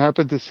friend of mine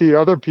happened to see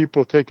other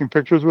people taking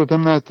pictures with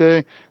him that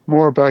day,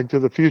 more Back to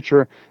the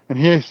Future, and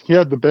he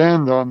had the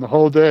band on the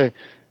whole day.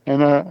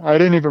 And I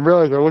didn't even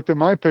realize. I looked at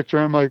my picture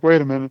and I'm like,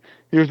 wait a minute,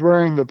 he was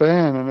wearing the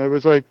band, and it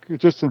was like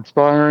just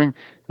inspiring.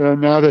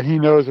 Now that he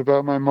knows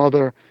about my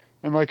mother,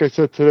 and like I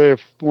said today,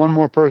 if one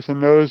more person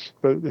knows,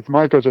 but if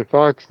Michael J.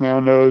 Fox now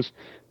knows,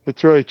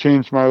 it's really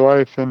changed my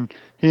life, and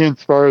he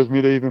inspires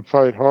me to even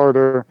fight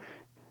harder.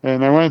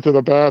 And I went into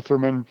the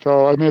bathroom and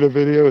fell. I made a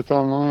video. It's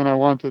online. I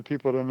wanted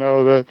people to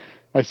know that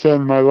I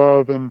send my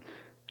love. And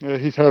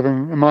he's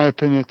having, in my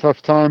opinion, a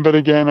tough time. But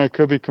again, I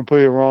could be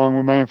completely wrong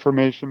with my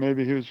information.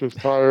 Maybe he was just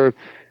tired.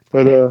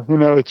 But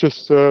it's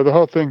just the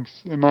whole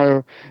thing's in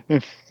my,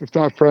 if it's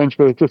not French,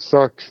 but it just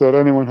sucks that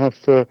anyone has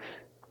to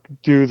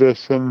do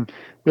this. And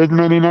there's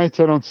many nights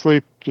I don't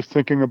sleep just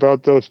thinking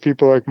about those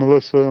people like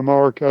Melissa,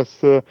 Mark,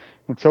 Esther,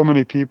 and so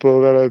many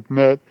people that I've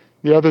met.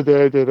 The other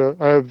day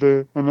I have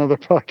another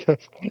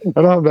podcast.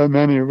 I don't have that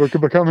many. We're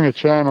becoming a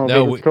channel,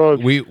 No, but it's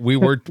called we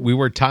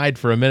were tied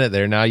for a minute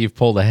there. Now you've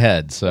pulled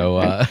ahead. So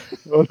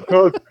it's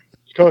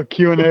called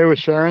Q&A with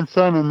Sharon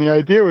Son, and the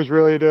idea was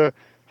really to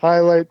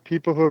highlight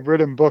people who have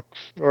written books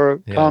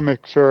or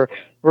comics, or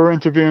we're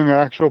interviewing an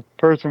actual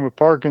person with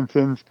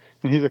Parkinson's,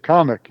 and he's a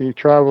comic. He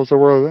travels the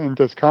world and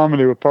does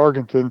comedy with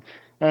Parkinson.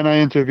 And I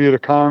interviewed a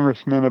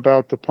congressman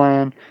about the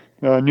plan,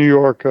 New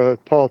York,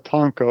 Paul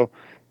Tonko,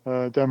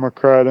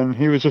 Democrat, and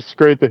he was just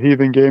great that he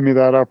even gave me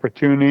that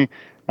opportunity.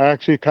 I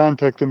actually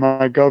contacted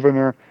my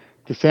governor,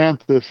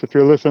 DeSantis. If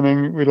you're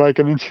listening, we'd like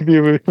an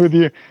interview with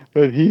you.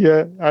 But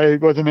I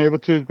wasn't able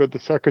to. But the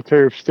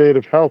Secretary of State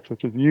of Health,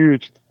 which is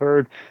huge,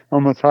 third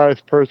almost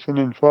highest person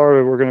in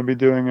Florida, we're going to be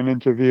doing an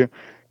interview.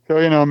 So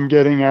I'm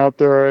getting out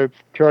there. I've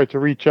tried to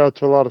reach out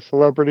to a lot of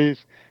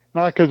celebrities,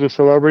 not because they're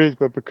celebrities,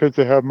 but because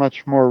they have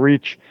much more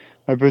reach.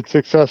 I've been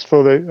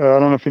successful. I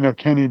don't know if you know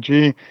Kenny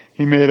G.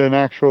 He made an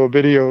actual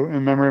video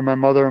in memory of my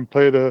mother and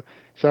played a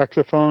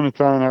saxophone. It's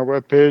on our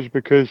webpage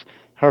because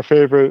her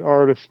favorite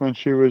artist when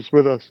she was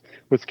with us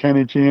was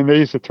Kenny G. And they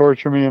used to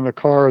torture me in the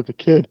car as a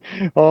kid.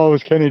 Oh, it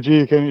was Kenny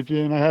G, Kenny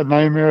G. And I had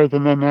nightmares,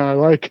 and then now I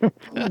like him.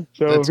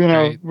 So, that's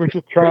great. we're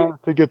just trying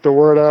to get the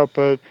word out.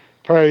 But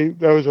probably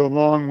that was a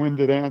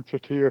long-winded answer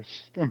to your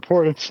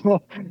important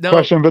small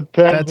question. But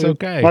that's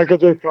okay. Michael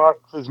J. Fox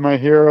is my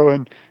hero,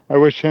 and I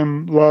wish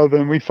him love,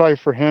 and we fight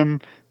for him.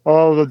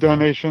 All the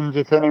donations,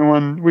 if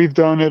anyone, we've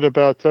donated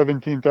about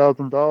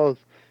 $17,000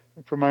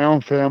 for my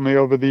own family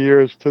over the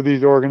years to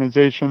these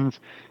organizations,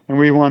 and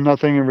we want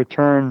nothing in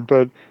return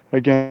but,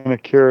 again, a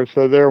cure.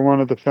 So they're one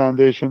of the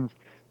foundations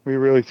we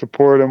really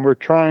support, and we're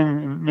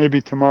trying,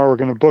 maybe tomorrow we're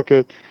going to book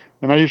it.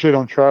 And I usually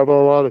don't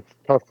travel a lot. It's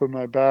tough with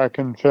my back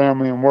and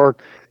family and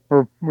work.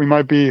 Or we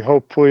might be,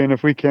 hopefully, and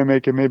if we can't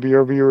make it, maybe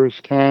your viewers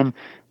can,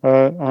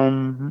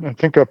 on, I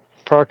think,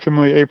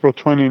 approximately April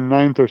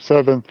 29th or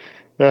 7th.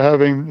 they're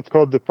having, it's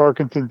called the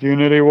Parkinson's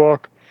Unity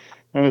Walk,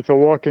 and it's a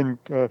walk in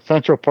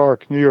Central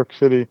Park, New York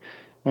City,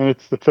 and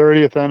it's the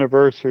 30th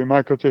anniversary.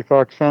 Michael J.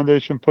 Fox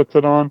Foundation puts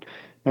it on,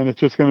 and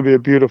it's just going to be a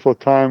beautiful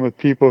time with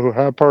people who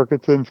have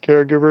Parkinson's,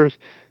 caregivers,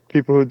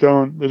 people who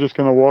don't. They're just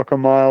going to walk a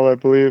mile, I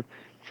believe,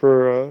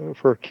 for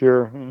a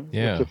cure.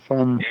 Yeah. It's a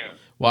fun.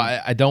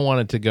 Well, I don't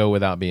want it to go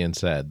without being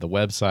said. The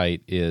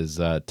website is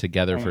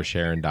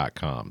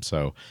togetherforsharon.com.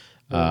 So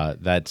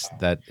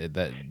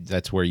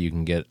that's where you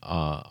can get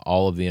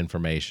all of the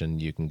information.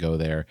 You can go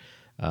there.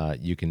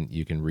 You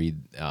can read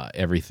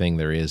everything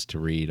there is to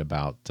read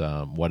about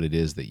what it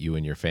is that you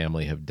and your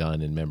family have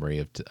done in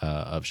memory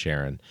of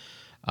Sharon.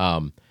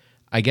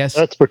 I guess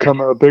that's become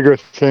a bigger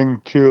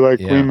thing too, like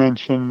Yeah. we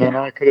mentioned, than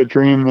I could have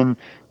dreamed. And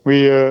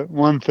we,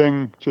 one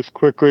thing just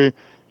quickly,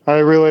 I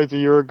realized a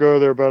year ago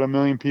there are about 1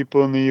 million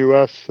people in the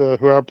U.S.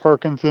 Who have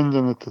Parkinson's,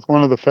 and it's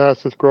one of the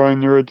fastest growing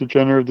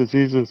neurodegenerative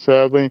diseases,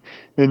 sadly,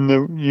 in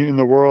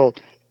the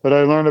world. But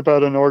I learned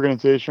about an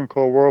organization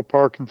called World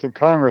Parkinson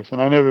Congress,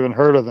 and I never even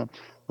heard of them.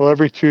 Well,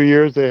 every 2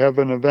 years they have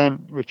an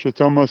event, which it's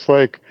almost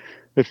like,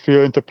 if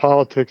you're into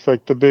politics,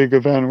 like the big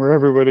event where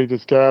everybody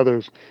just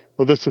gathers.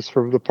 Well, this is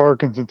for the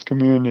Parkinson's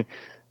community.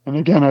 And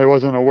again, I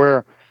wasn't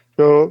aware.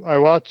 So I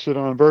watched it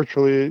on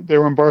virtually. They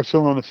were in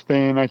Barcelona,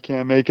 Spain. I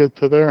can't make it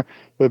to there.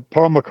 But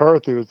Paul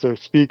McCarthy was their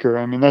speaker.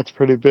 I mean, that's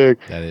pretty big.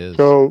 that is.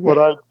 So what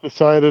I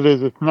decided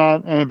is it's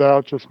not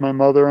about just my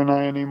mother and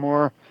I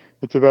anymore.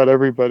 It's about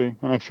everybody.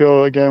 And I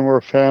feel, again, we're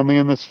a family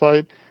in this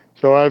fight.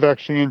 So I've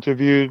actually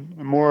interviewed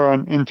more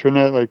on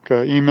internet, like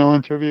email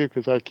interview,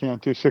 because I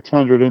can't do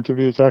 600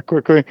 interviews that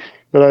quickly.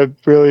 But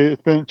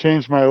it's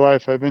changed my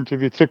life. I've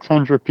interviewed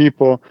 600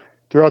 people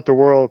throughout the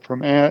world,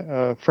 from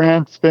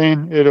France,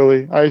 Spain,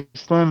 Italy,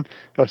 Iceland,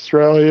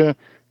 Australia.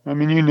 I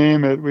mean, you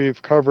name it,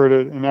 we've covered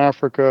it, in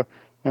Africa.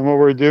 And what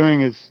we're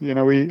doing is,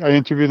 I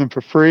interview them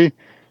for free.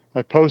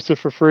 I post it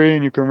for free,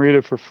 and you can read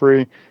it for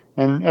free.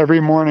 And every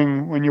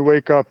morning when you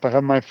wake up, I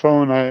have my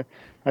phone.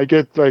 I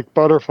get like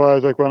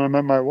butterflies, like when I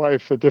met my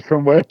wife, a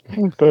different way.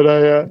 But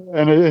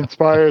and it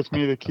inspires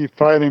me to keep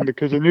fighting,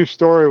 because a new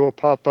story will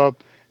pop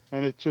up,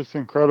 and it's just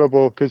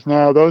incredible. Because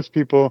now those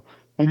people,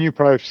 and you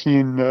probably have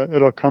seen,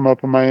 it'll come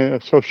up on my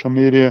social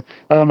media.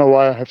 I don't know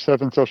why I have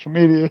 7 social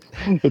media.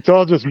 It's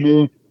all just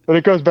me, but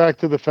it goes back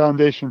to the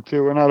foundation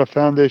too. We're not a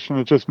foundation;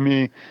 it's just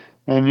me.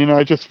 And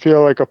I just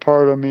feel like a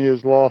part of me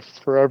is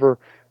lost forever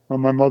when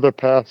my mother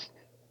passed.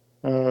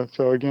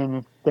 So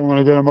again, don't want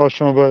to get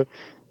emotional, but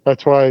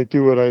that's why I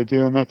do what I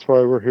do, and that's why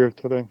we're here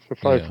today, to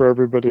fight for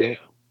everybody else.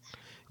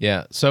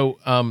 Yeah. So,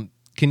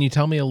 can you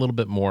tell me a little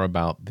bit more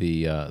about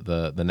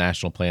the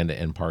National Plan to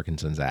End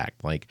Parkinson's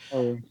Act? Like,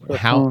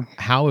 how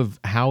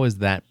has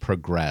that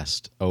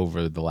progressed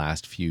over the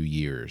last few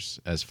years,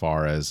 as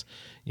far as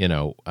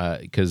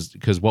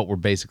because what we're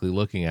basically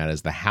looking at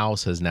is the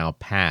House has now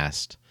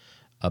passed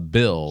a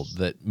bill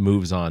that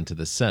moves on to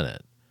the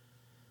Senate.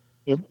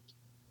 Yep.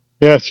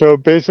 Yeah, so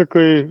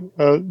basically,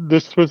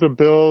 this was a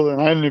bill, and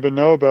I didn't even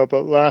know about,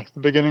 but the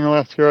beginning of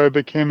last year, I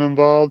became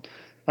involved.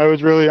 I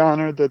was really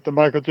honored that the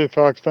Michael J.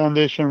 Fox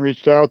Foundation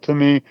reached out to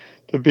me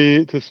to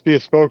be a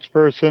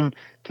spokesperson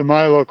to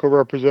my local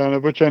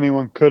representative, which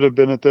anyone could have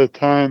been at that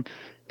time.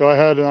 So I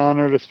had an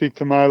honor to speak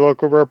to my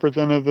local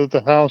representative of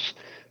the House,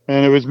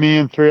 and it was me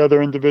and 3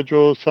 other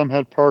individuals. Some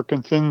had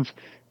Parkinson's,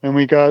 and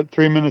we got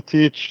 3 minutes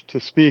each to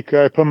speak.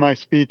 I put my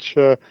speech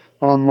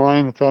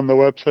online. It's on the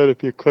website.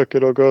 If you click,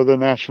 it'll go to the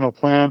national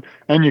plan,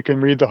 and you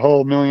can read the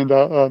whole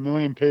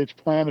million-page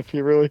plan if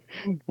you really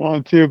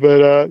want to.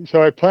 But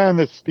so I planned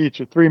this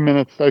speech at 3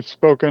 minutes. I've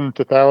spoken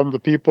to thousands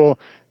of people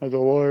as a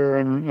lawyer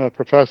and a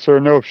professor,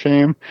 no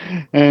shame.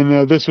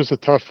 And this was a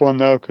tough one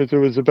though, because it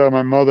was about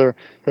my mother.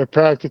 I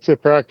practiced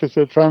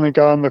it. Finally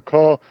got on the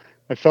call.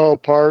 I fell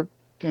apart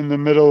in the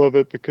middle of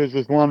it, because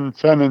there's one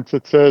sentence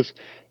that says,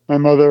 my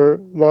mother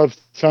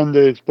loves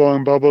Sundays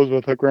blowing bubbles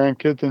with her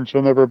grandkids, and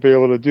she'll never be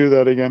able to do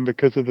that again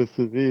because of this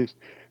disease.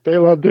 They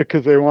loved it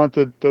because they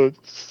wanted the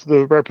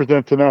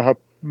representative to know how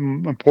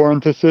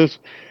important this is.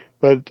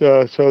 But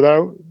so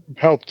that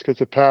helped,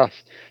 because it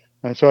passed.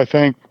 And so I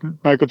thank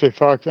Michael J.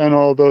 Fox and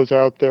all those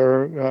out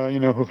there,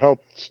 who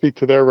helped speak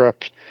to their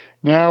reps.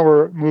 Now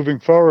we're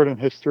moving forward in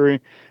history,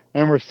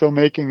 and we're still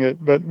making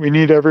it. But we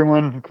need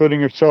everyone,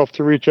 including yourself,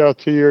 to reach out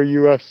to your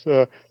U.S.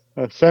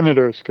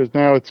 Senators, because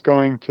now it's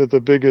going to the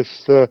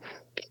biggest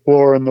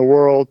floor in the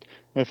world.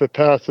 And if it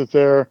passes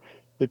there,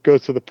 it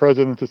goes to the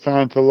president to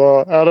sign into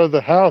law. Out of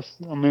the House,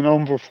 I mean,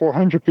 over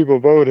 400 people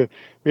voted.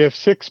 We have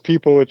 6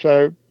 people, which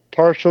I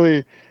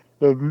partially,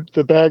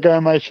 the bad guy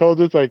on my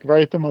shoulders, like,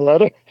 write them a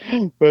letter.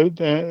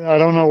 But I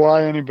don't know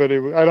why I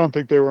don't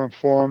think they were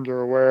informed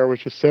or aware,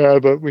 which is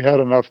sad, but we had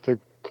enough to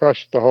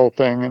crush the whole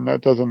thing, and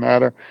that doesn't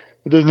matter.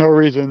 But there's no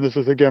reason, this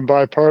is again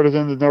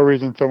bipartisan, there's no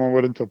reason someone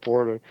wouldn't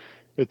support it.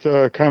 It's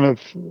kind of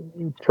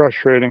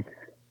frustrating.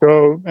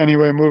 So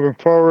anyway, moving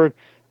forward,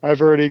 I've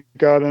already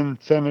gotten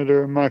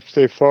Senator in my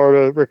state,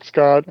 Florida, Rick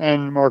Scott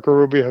and Marco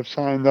Rubio have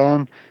signed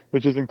on,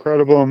 which is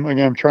incredible. And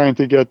again, I'm trying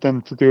to get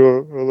them to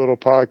do a little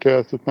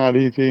podcast. It's not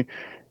easy,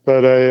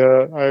 but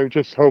I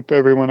just hope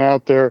everyone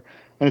out there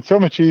And it's so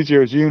much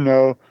easier, as you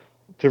know,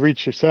 to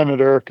reach your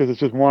senator because it's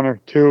just one or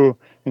two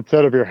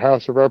instead of your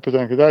House of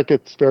Representatives. That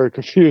gets very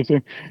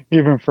confusing,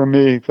 even for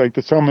me. It's like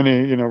there's so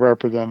many,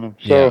 representatives.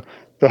 Yeah.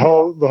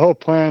 So the whole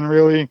plan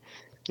really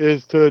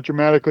is to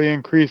dramatically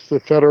increase the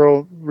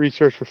federal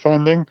research for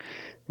funding,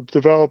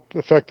 develop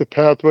effective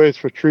pathways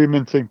for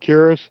treatments and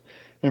cures,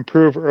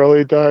 improve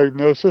early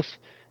diagnosis,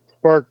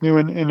 spark new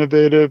and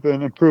innovative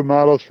and improved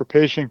models for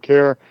patient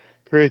care,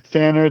 create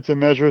standards and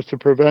measures to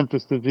prevent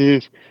this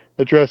disease,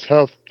 address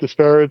health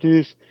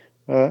disparities,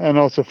 and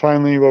also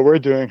finally what we're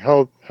doing,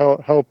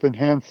 help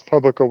enhance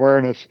public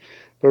awareness.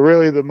 But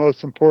really the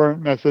most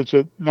important message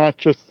that not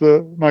just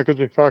the Michael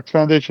J. Fox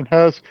Foundation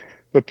has,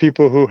 but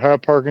people who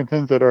have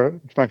Parkinson's that are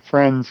my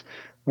friends.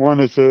 One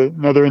is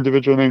another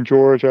individual named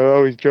George. I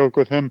always joke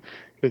with him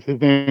because his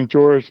name is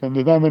George, and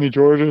there's not many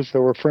Georges,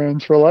 so we're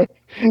friends for life.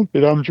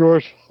 But I'm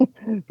George.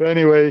 But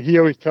anyway, he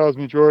always tells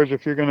me, George,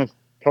 if you're going to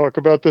talk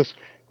about this,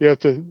 you have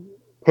to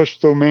push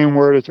the main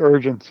word is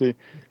urgency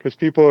because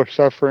people are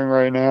suffering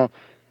right now.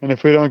 And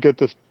if we don't get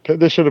this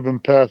should have been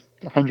passed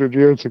 100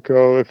 years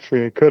ago if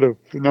we could have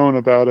known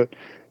about it.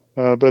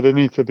 But it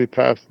needs to be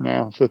passed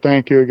now. So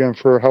thank you again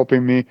for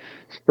helping me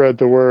spread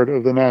the word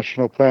of the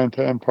national plan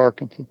to end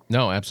Parkinson's.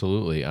 No,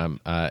 absolutely.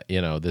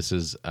 This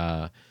is.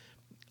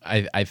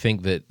 I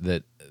think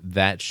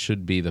that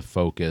should be the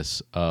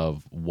focus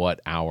of what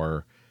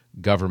our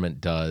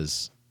government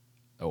does,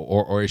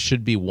 or it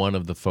should be one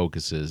of the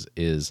focuses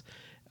is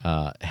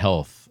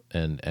health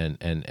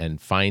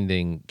and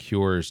finding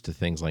cures to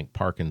things like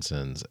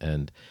Parkinson's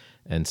and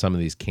some of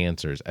these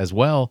cancers, as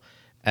well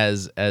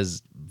as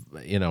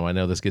I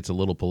know this gets a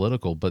little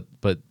political, but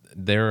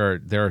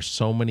there are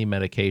so many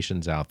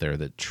medications out there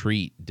that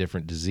treat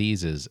different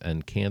diseases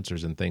and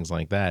cancers and things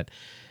like that.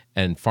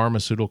 And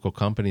pharmaceutical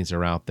companies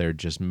are out there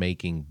just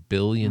making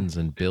billions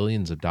and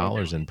billions of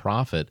dollars in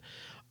profit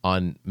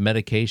on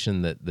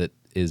medication that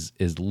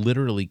is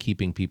literally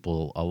keeping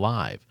people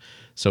alive.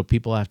 So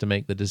people have to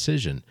make the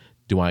decision: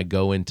 do I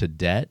go into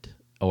debt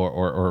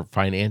or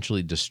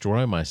financially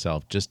destroy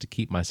myself just to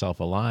keep myself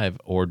alive,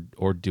 or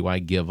do I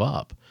give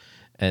up?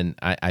 And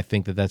I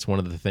think that's one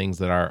of the things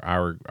that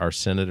our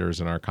senators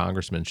and our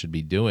congressmen should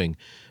be doing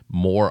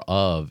more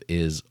of,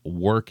 is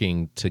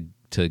working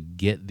to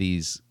get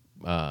these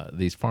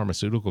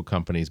pharmaceutical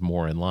companies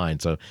more in line.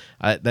 So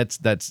that's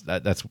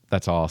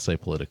all I'll say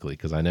politically,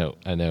 because I know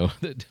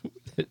that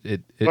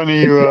it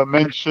Funny you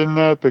mention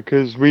that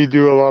because we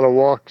do a lot of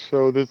walks.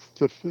 So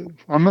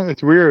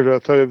it's weird.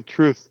 I'll tell you the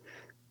truth.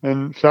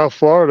 And South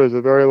Florida is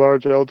a very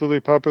large elderly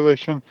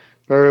population,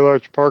 very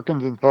large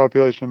Parkinson's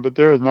population, but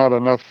there is not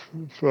enough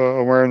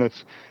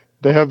awareness.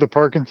 They have the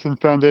Parkinson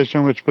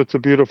Foundation, which puts a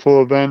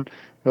beautiful event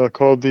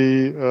called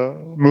the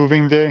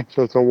Moving Day.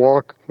 So it's a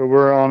walk. So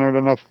we're honored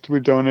enough to be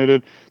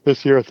donated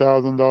this year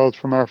 $1,000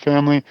 from our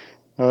family.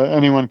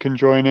 Anyone can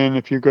join in.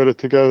 If you go to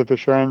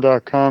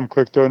togetherforsharon.com,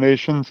 click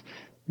donations.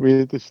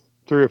 There's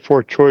 3 or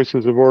 4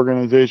 choices of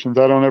organizations.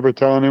 I don't ever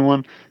tell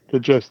anyone to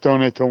just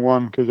donate to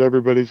one because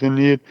everybody's in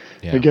need.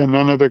 Yeah. Again,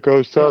 none of it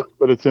goes to us,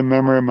 but it's in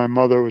memory of my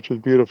mother, which was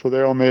beautiful.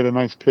 They all made a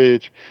nice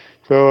page.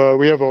 So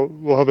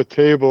we'll have a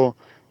table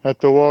at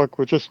the walk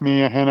with just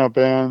me, a handout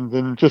band,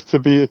 and it's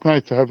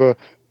nice to have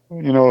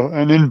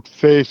an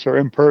in-face or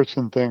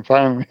in-person thing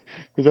finally,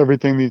 because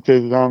everything these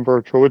days is on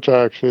virtual, which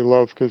I actually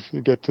love because you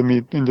get to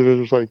meet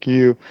individuals like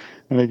you.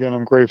 And again,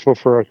 I'm grateful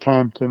for our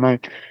time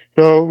tonight.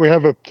 So we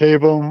have a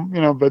table,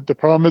 but the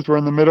problem is we're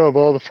in the middle of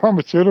all the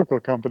pharmaceutical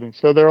companies.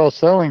 So they're all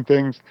selling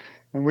things.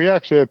 And we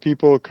actually have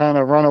people kind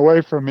of run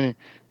away from me,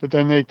 but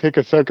then they take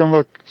a second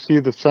look, see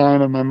the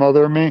sign of my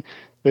mother and me.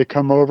 They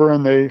come over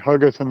and they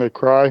hug us and they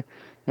cry.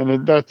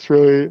 And that's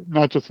really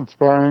not just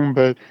inspiring,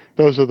 but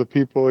those are the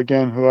people,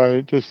 again,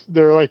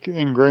 they're like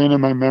ingrained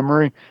in my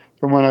memory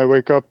from when I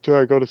wake up to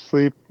I go to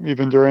sleep,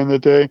 even during the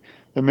day.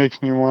 It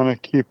makes me want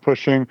to keep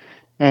pushing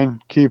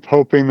and keep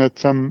hoping that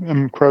some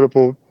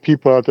incredible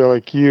people out there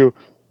like you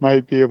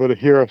might be able to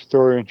hear our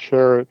story and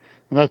share it.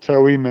 And that's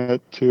how we met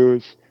too,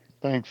 is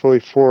thankfully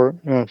for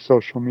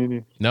social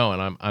media. No,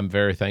 and I'm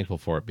very thankful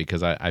for it,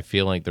 because I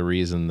feel like the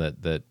reason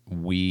that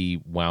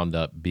we wound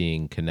up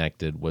being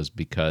connected was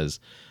because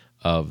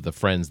of the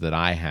friends that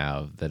I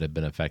have that have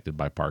been affected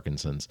by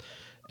Parkinson's.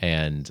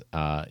 And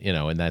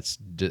and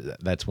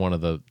that's one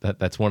of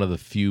the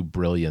few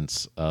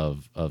brilliance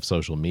of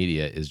social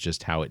media, is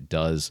just how it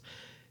does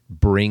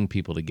bring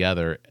people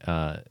together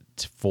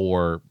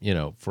for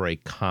a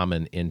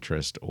common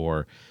interest,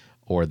 or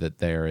that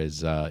there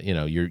is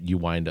you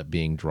wind up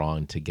being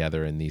drawn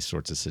together in these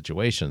sorts of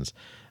situations.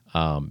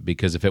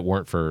 Because if it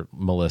weren't for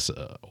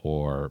Melissa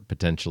or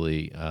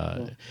potentially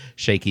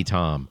Shaky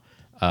Tom,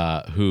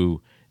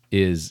 who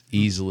is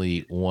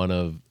easily one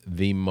of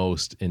the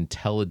most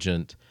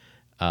intelligent,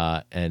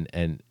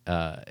 and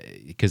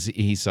because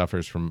he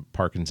suffers from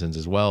Parkinson's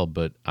as well,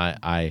 but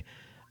I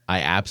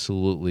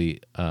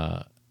absolutely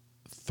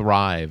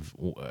thrive,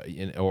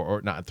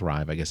 or not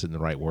thrive, I guess isn't the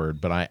right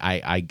word, but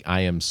I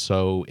am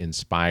so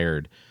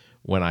inspired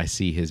when I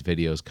see his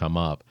videos come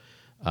up,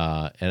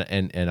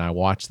 And I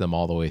watch them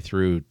all the way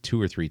through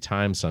 2 or 3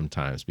 times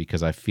sometimes,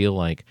 because I feel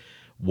like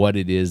what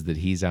it is that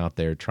he's out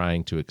there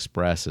trying to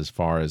express as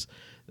far as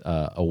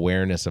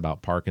awareness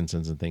about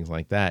Parkinson's and things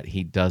like that,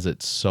 he does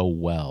it so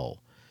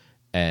well.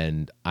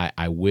 And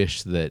I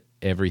wish that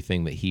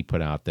everything that he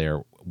put out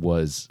there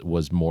was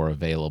more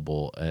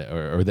available,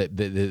 or that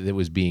it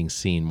was being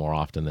seen more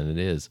often than it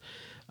is,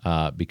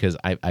 because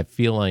I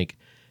feel like,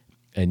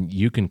 and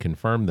you can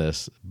confirm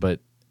this, but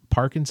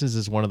Parkinson's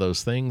is one of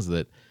those things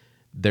that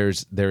there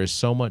is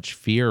so much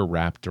fear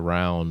wrapped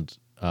around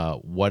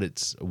what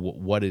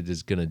it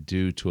is going to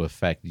do to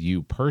affect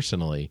you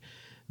personally,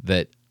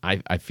 that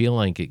I feel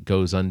like it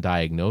goes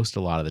undiagnosed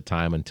a lot of the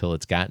time until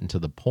it's gotten to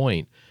the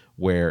point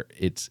where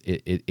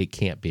it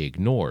can't be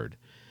ignored.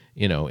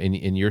 You know,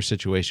 in your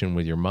situation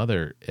with your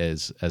mother,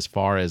 as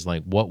far as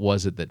like, what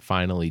was it that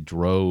finally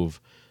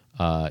drove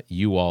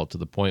you all to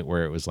the point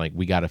where it was like,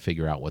 we got to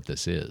figure out what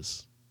this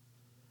is?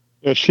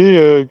 Yeah, she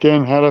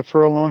again had it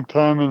for a long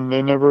time, and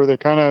they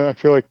kind of, I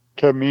feel like,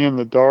 kept me in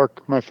the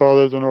dark. My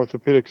father's an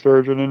orthopedic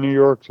surgeon in New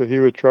York, so he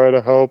would try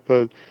to help,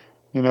 but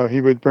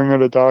he would bring her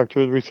to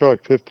doctors. We saw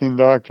like 15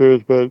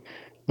 doctors, but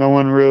no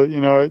one really,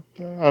 I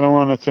don't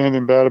want to say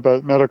anything bad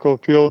about medical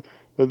field,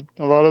 but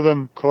a lot of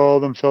them call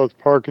themselves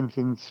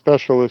Parkinson's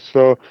specialists.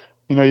 So,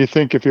 you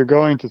think if you're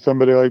going to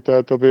somebody like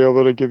that, they'll be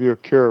able to give you a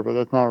cure, but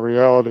that's not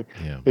reality.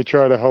 Yeah. They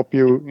try to help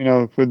you,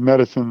 with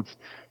medicines.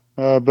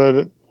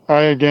 But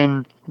I,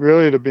 again,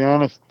 really, to be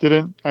honest,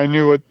 I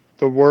knew what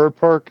the word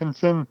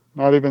Parkinson,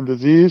 not even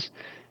disease,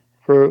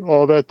 for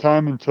all that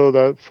time until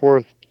that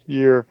 4th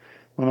year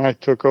when I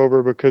took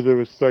over, because it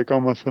was like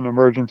almost an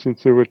emergency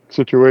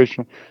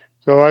situation.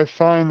 So I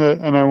find that,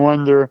 and I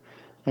wonder,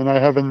 and I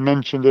haven't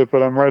mentioned it,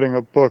 but I'm writing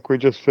a book. We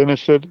just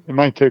finished it. It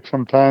might take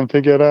some time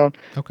to get out.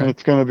 Okay. And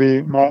it's going to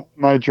be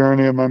my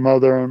journey of my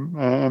mother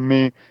and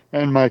me,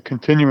 and my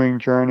continuing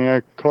journey.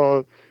 I call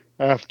it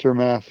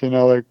aftermath,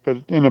 but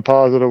in a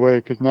positive way,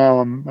 because now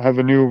I have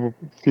a new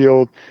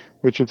field,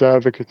 which is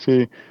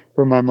advocacy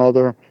for my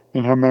mother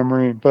in her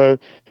memory. But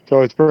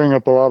so it's bringing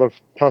up a lot of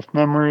tough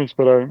memories,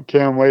 but I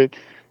can't wait,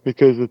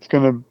 because it's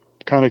going to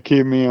kind of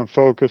keep me in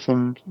focus,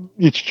 and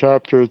each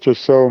chapter is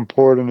just so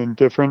important and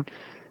different.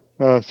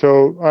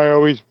 So I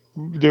always,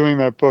 doing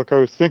that book, I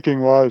was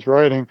thinking while I was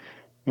writing,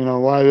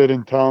 why they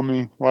didn't tell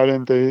me, why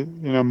didn't they,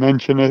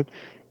 mention it?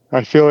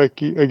 I feel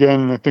like,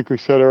 again, I think we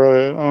said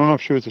earlier, I don't know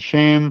if she was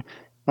ashamed,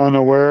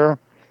 unaware.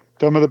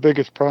 Some of the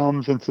biggest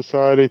problems in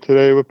society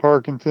today with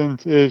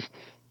Parkinson's is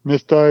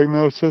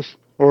misdiagnosis,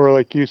 or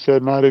like you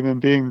said, not even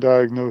being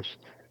diagnosed.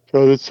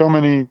 So there's so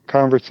many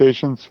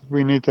conversations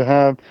we need to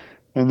have,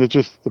 and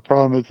the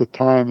problem is the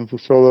time. There's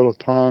just so little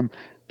time.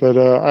 But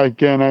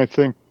again, I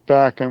think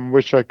back and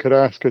wish I could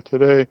ask her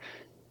today,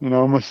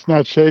 almost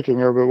not shaking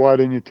her, but why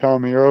didn't you tell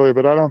me earlier?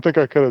 But I don't think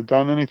I could have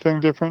done anything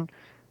different.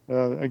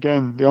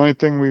 Again, the only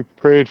thing we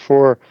prayed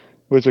for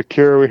was a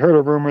cure. We heard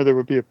a rumor there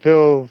would be a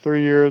pill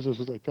 3 years. This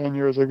was like 10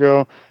 years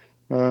ago.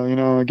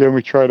 Again,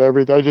 we tried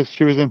everything.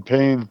 She was in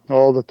pain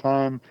all the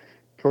time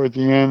towards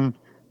the end.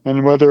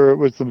 And whether it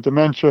was the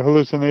dementia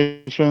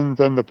hallucinations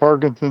and the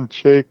Parkinson's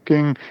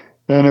shaking,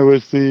 then it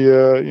was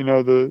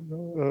the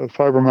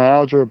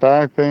fibromyalgia,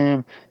 back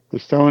pain,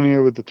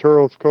 dystonia with the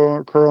turtles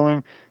curling.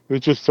 It was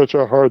just such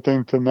a hard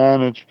thing to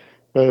manage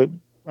that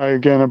I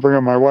bring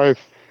up my wife,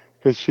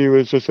 because she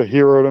was just a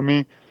hero to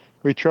me.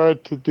 We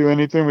tried to do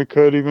anything we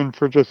could, even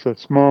for just a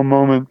small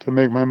moment, to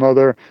make my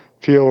mother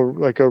feel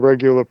like a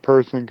regular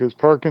person, because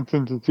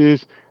Parkinson's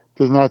disease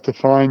does not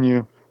define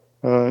you,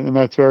 and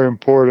that's very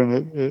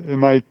important. It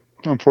might,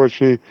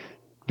 unfortunately,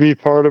 be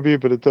part of you,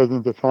 but it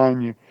doesn't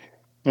define you.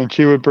 And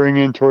she would bring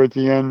in towards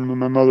the end, when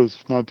my mother's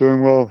not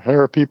doing well,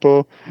 hair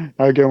people.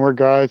 Again, we're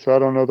guys, so I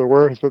don't know the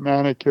words, but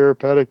manicure,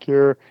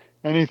 pedicure,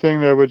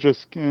 anything that would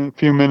just, in a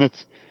few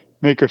minutes,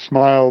 make her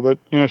smile. But,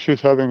 she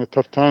was having a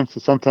tough time, so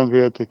sometimes we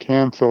had to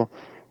cancel.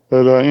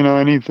 But,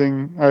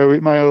 anything,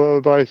 my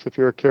advice, if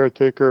you're a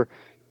caretaker,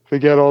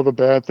 forget all the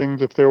bad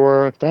things if there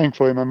were.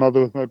 Thankfully, my mother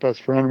was my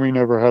best friend. We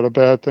never had a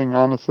bad thing,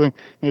 honestly.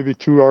 Maybe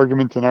 2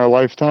 arguments in our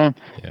lifetime.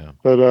 Yeah.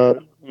 But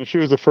she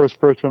was the first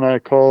person I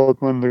called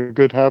when the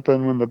good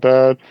happened, when the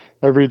bad.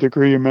 Every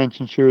degree you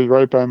mentioned, she was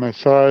right by my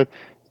side.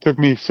 It took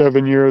me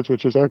 7 years,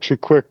 which is actually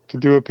quick, to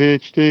do a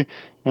PhD,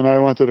 and I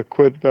wanted to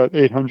quit about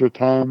 800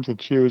 times, and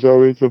she was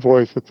always the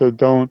voice that said,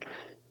 don't.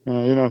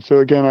 So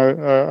again,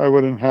 I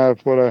wouldn't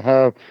have what I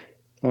have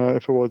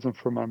if it wasn't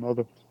for my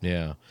mother.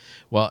 Yeah.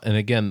 Well, and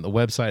again, the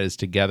website is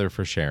Together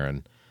for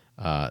Sharon.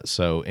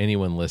 So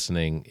anyone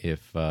listening,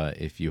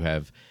 if you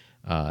have,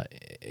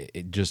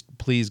 just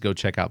please go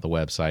check out the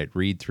website,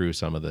 read through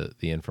some of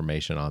the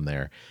information on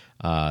there.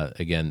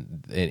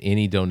 Again,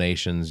 any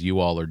donations you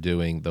all are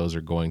doing, those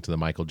are going to the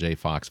Michael J.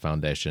 Fox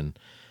Foundation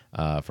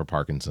for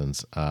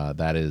Parkinson's.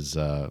 That is,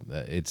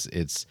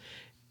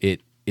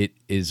 it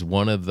is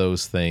one of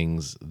those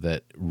things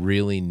that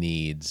really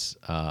needs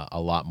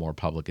a lot more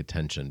public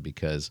attention,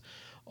 because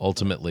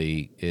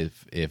ultimately,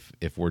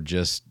 if we're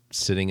just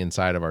sitting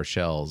inside of our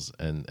shells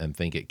and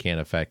think it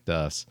can't affect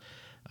us,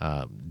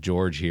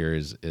 George here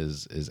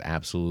is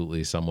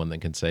absolutely someone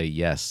that can say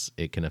yes,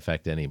 it can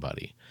affect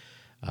anybody.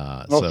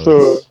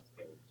 Also,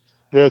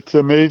 yeah, it's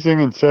amazing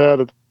and sad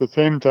at the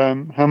same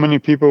time how many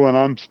people, when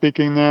I'm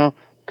speaking now,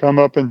 come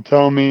up and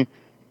tell me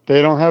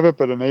they don't have it,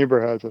 but a neighbor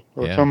has it,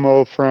 or some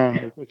old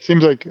friend. It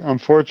seems like,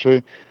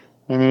 unfortunately,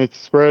 I mean, it's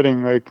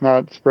spreading, like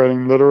not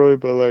spreading literally,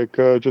 but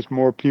like just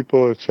more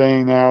people are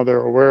saying now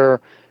they're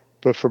aware,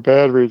 but for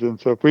bad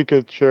reasons. So if we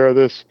could share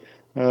this,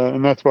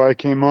 and that's why I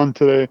came on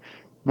today,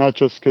 not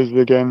just because,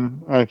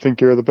 again, I think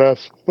you're the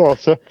best,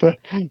 also, but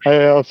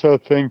I also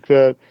think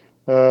that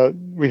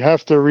we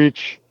have to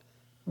reach.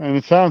 And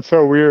it sounds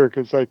so weird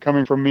because, like,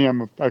 coming from me,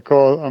 I'm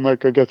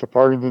like, I guess, a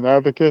Parkinson's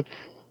advocate,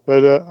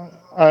 but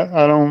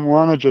I don't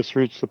want to just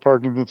reach the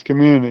Parkinson's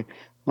community.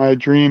 My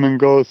dream and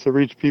goal is to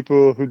reach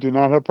people who do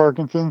not have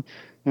Parkinson's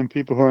and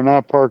people who are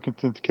not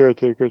Parkinson's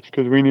caretakers,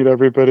 because we need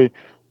everybody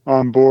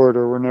on board,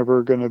 or we're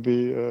never going to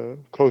be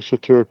closer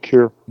to a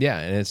cure. Yeah,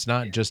 and it's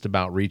not just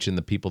about reaching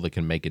the people that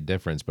can make a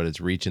difference, but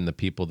it's reaching the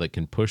people that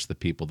can push the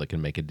people that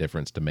can make a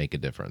difference to make a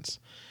difference.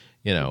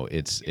 You know,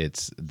 it's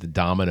the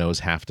dominoes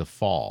have to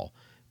fall.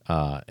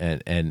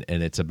 And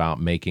it's about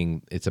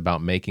making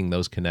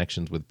those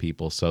connections with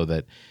people so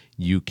that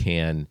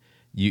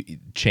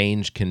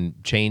change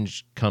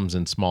comes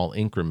in small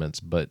increments,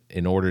 but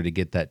in order to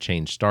get that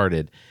change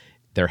started,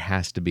 there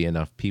has to be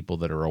enough people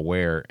that are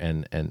aware,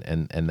 and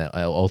that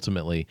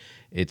ultimately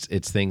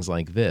it's things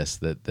like this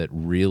that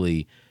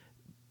really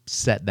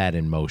set that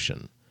in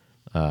motion.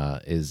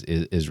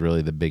 Is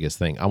really the biggest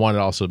thing. I wanted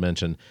to also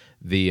mention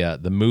the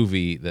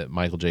movie that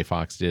Michael J.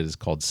 Fox did is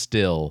called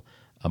Still,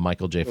 a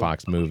Michael J.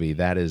 Fox movie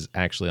that is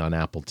actually on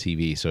Apple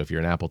TV. So if you're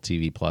an Apple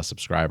TV Plus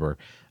subscriber,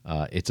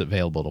 it's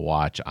available to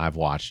watch. I've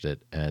watched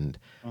it, and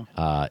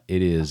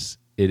it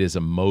is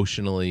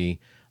emotionally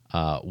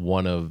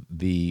one of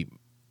the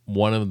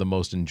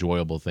most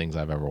enjoyable things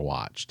I've ever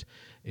watched.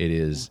 It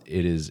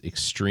is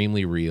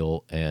extremely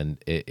real,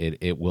 and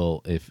it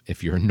will,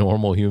 if you're a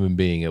normal human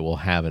being, it will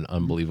have an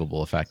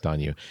unbelievable effect on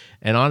you.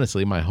 And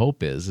honestly, my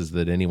hope is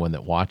that anyone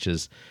that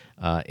watches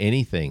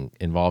anything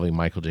involving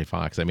Michael J.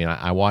 Fox, I mean,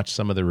 I watched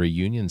some of the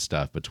reunion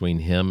stuff between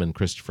him and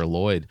Christopher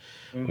Lloyd,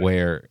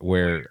 where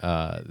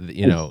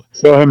you know,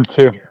 saw him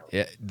too.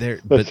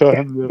 But saw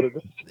him the other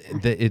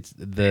day. it's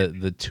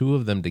the two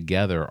of them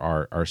together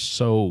are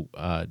so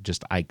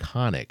just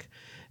iconic.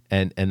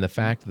 And the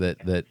fact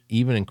that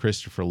even in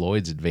Christopher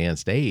Lloyd's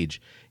advanced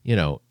age, you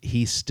know,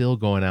 he's still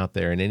going out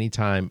there, and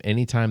anytime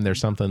there's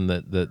something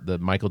that the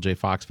Michael J.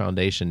 Fox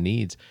Foundation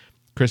needs,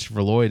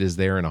 Christopher Lloyd is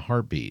there in a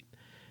heartbeat.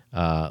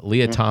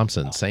 Leah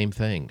Thompson, same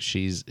thing.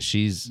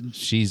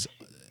 She's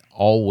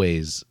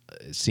always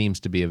seems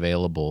to be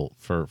available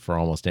for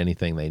almost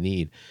anything they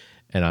need,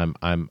 and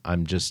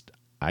I'm just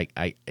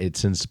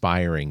it's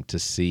inspiring to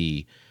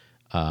see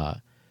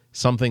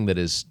something that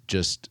is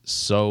just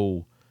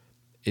so.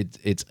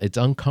 It's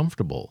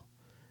uncomfortable.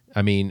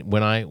 I mean,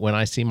 when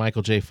I see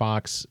Michael J.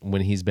 Fox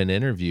when he's been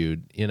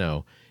interviewed, you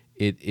know,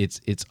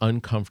 it's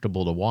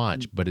uncomfortable to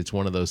watch, but it's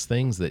one of those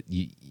things that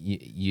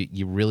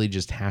you really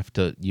just have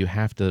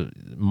to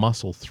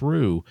muscle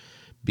through,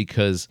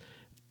 because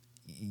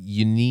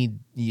you need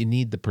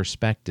the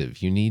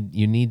perspective. You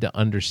need to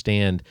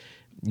understand,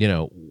 you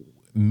know,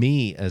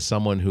 me as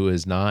someone who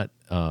is not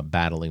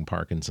battling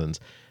Parkinson's,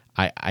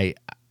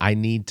 I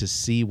need to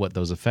see what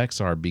those effects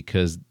are,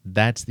 because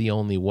that's the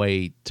only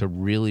way to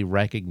really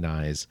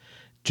recognize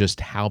just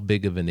how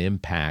big of an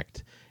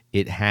impact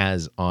it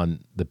has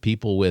on the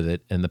people with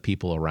it and the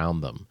people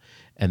around them.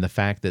 And the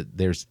fact that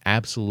there's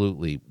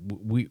absolutely,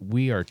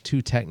 we are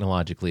too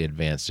technologically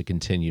advanced to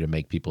continue to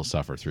make people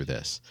suffer through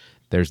this.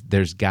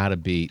 There's got to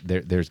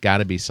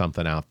be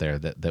something out there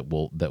that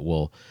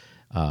will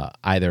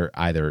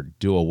either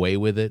do away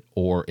with it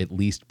or at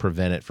least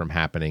prevent it from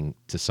happening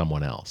to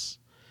someone else.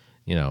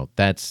 You know,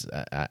 that's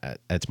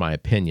my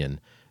opinion,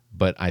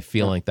 but I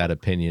feel like that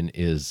opinion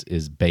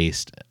is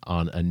based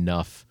on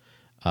enough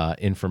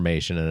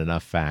information and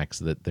enough facts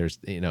that there's,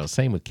 you know,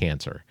 same with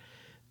cancer.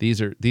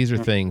 These are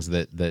things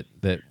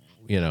that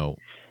you know,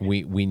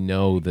 we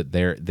know that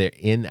they're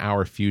in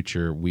our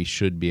future. We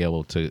should be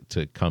able to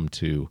come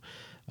to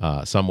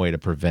some way to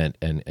prevent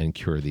and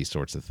cure these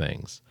sorts of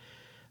things.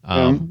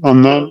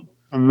 On that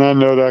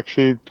note,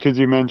 actually, because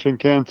you mentioned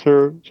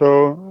cancer,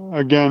 so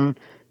again,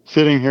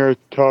 sitting here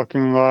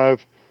talking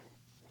live,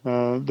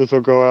 this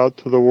will go out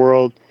to the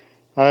world.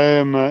 I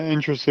am an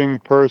interesting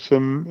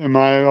person in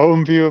my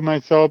own view of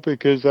myself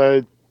because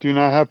I do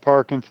not have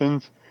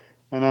Parkinson's,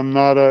 and I'm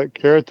not a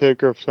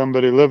caretaker of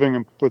somebody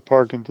living with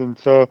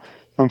Parkinson's. So,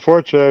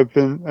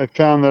 unfortunately, I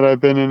found that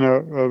I've been in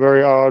a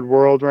very odd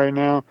world right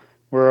now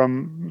where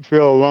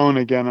feel alone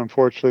again,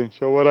 unfortunately.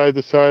 So what I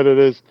decided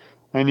is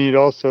I need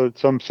also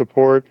some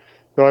support.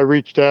 So I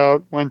reached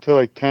out, went to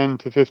like 10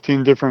 to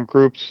 15 different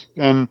groups,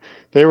 and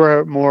they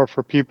were more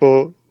for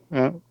people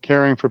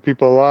caring for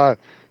people alive.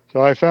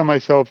 So I found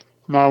myself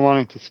not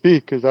wanting to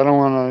speak because I don't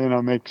want to, you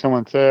know, make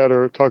someone sad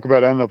or talk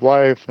about end of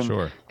life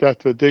and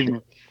death with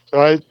dignity. So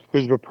I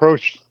was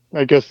approached,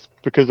 I guess,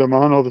 because I'm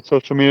on all the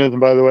social medias. And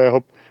by the way, I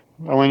hope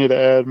I want you to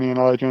add me and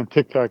Elijah on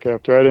TikTok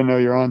after. I didn't know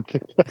you're on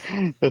TikTok.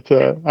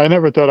 I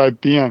never thought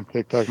I'd be on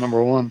TikTok,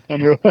 number one.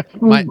 Anyway.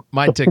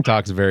 My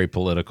TikTok's very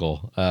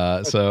political.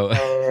 So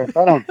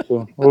I don't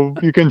care. Well,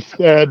 you can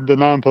add the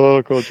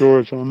non-political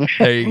George on there.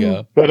 there you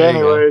go. But There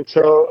you go. anyway,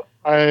 so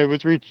I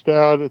was reached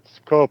out. It's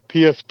called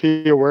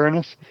PSP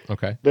Awareness.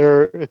 Okay.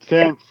 It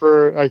stands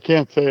for, I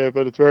can't say it,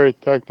 but it's very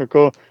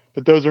technical.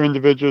 But those are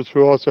individuals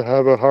who also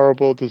have a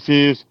horrible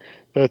disease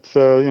that's,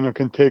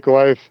 can take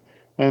life.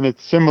 And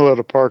it's similar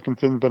to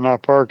Parkinson's, but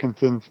not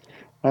Parkinson's.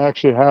 I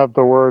actually have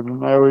the word,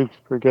 and I always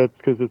forget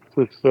because it's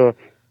just,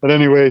 but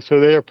anyway, so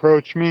they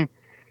approached me.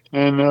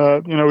 And,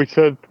 we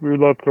said we'd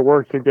love to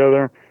work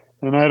together.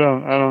 And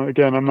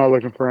again, I'm not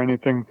looking for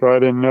anything, so I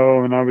didn't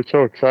know. And I was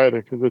so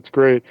excited because it's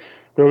great.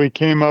 So we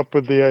came up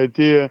with the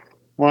idea,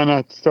 why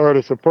not start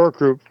a support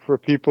group for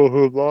people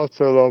who've lost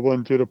their loved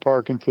one due to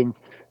Parkinson's?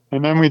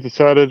 And then we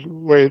decided,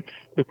 wait,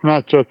 it's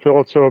not just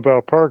also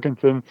about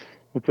Parkinson's,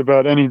 it's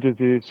about any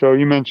disease. So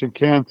you mentioned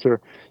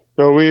cancer.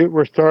 So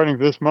we're starting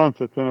this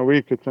month. It's in a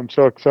week. I'm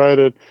so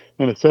excited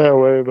in a sad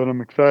way, but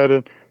I'm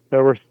excited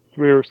that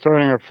we are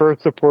starting our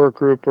first support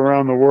group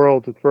around the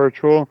world. It's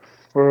virtual,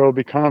 where it'll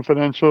be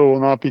confidential,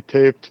 will not be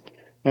taped,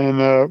 and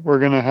we're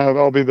gonna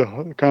I'll be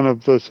the kind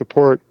of the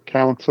support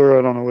counselor.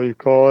 I don't know what you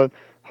call it,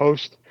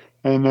 host,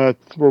 and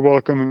we're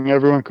welcoming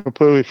everyone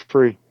completely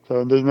free.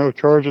 So there's no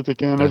charges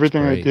again. That's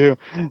Everything great. I do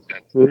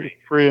is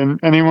free, and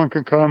anyone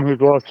can come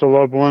who's lost a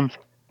loved one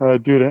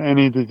due to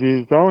any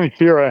disease. The only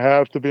fear I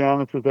have, to be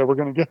honest, is that we're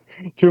gonna get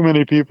too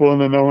many people,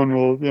 and then no one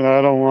will.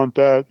 I don't want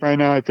that. Right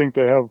now, I think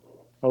they have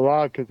a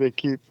lot because they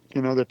keep,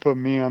 they put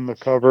me on the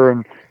cover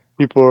and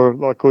people are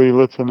luckily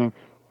listening.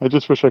 I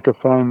just wish I could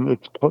find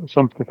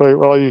something.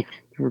 While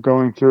you're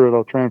going through it,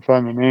 I'll try and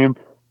find the name.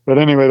 But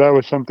anyway, that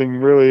was something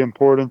really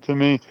important to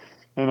me,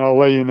 and I'll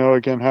let you know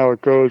again how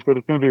it goes. But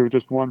it's going to be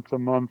just once a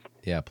month.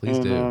 Yeah, please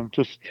and, do.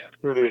 Just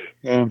really,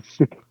 and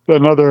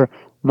another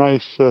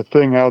nice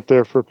thing out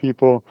there for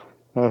people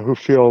who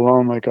feel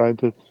alone like I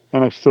did,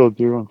 and I still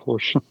do,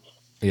 unfortunately.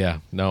 Yeah,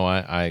 no,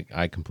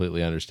 I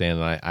completely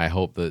understand, and I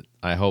hope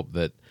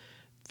that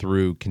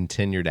through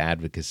continued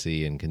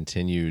advocacy and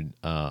continued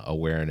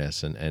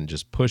awareness and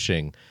just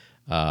pushing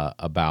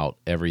about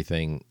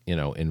everything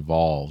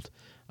involved,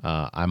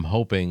 I'm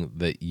hoping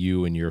that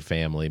you and your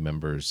family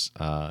members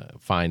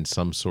find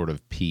some sort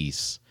of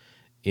peace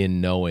in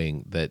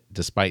knowing that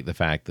despite the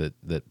fact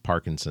that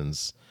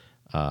Parkinson's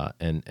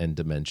and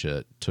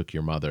dementia took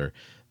your mother,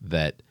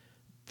 that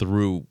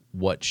through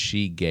what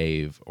she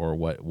gave or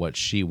what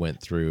she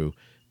went through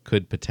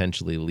could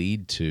potentially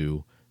lead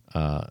to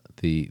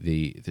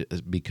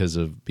because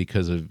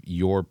of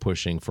your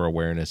pushing for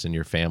awareness and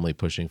your family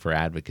pushing for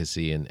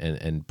advocacy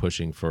and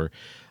pushing for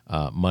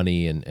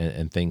money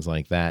and things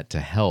like that to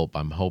help.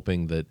 I'm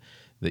hoping that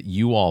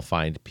you all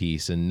find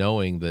peace in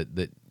knowing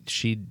that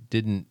she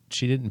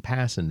didn't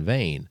pass in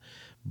vain,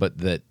 but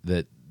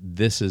that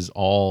this is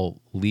all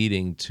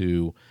leading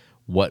to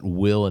what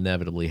will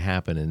inevitably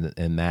happen,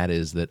 and that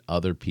is that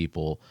other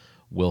people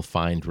will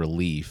find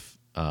relief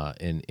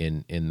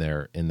in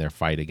their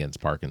fight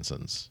against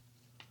Parkinson's.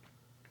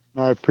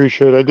 I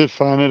appreciate it. I did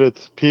find it.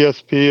 It's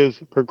PSP is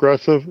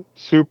progressive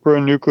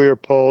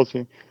supranuclear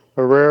palsy,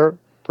 a rare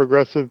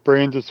progressive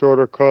brain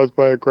disorder caused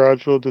by a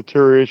gradual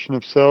deterioration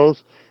of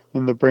cells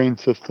in the brain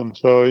system.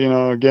 So,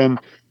 again,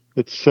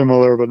 it's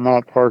similar but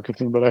not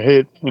Parkinson. But I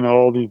hate,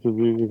 all these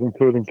diseases,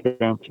 including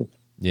cancer.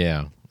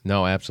 Yeah,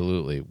 no,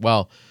 absolutely.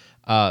 Well,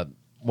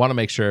 want to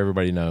make sure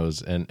everybody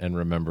knows and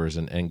remembers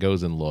and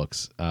goes and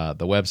looks.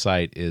 The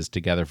website is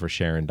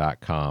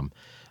togetherforsharon.com.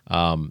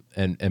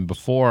 And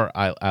before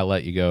I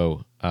let you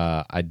go,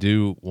 I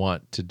do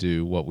want to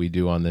do what we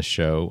do on this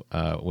show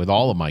with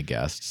all of my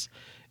guests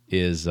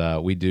is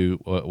we do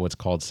what's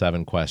called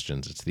 7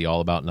 questions. It's the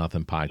All About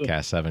Nothing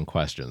podcast, 7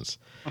 questions.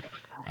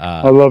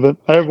 I love it.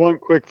 I have one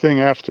quick thing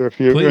after,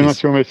 Please.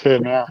 Unless you want me to say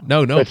it now.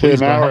 No,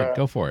 please go ahead.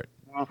 Go for it.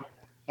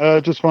 I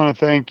just want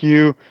to thank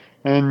you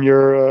and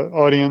your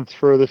audience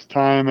for this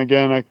time.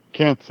 Again, I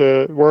can't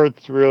say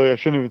words really. I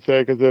shouldn't even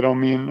say it because they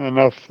don't mean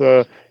enough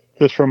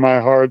just from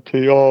my heart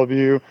to all of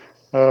you.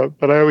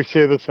 But I always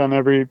say this on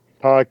every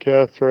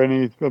podcast or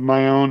any of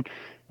my own.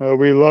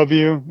 We love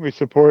you. We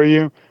support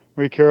you.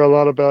 We care a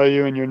lot about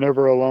you, and you're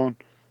never alone.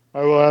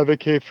 I will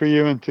advocate for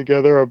you, and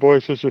together our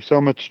voices are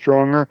so much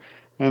stronger.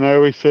 And I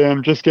always say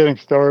I'm just getting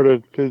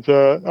started because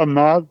I'm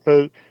not,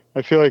 but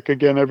I feel like,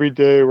 again, every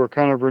day we're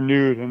kind of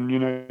renewed and,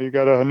 you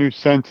got a new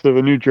sense of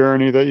a new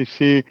journey that you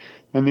see.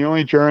 And the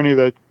only journey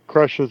that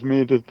crushes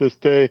me to this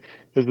day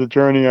is the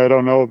journey I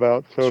don't know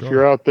about. So Sure. If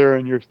you're out there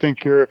and you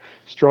think you're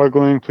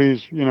struggling,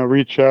 please,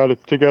 reach out.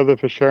 It's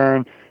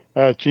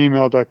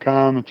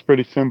togetherforsharon@gmail.com. It's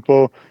pretty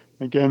simple.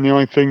 Again, the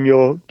only thing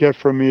you'll get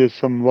from me is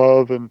some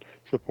love and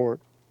support.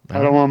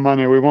 I don't want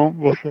money.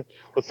 We'll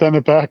send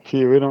it back to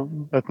you.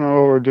 That's not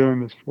what we're doing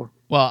this for.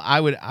 Well,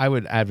 I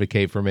would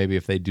advocate for maybe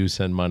if they do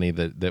send money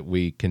that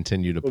we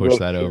continue to push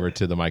that over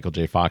to the Michael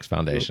J. Fox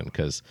Foundation,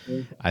 because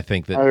I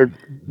think that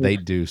they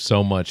do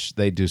so much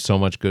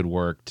good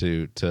work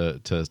to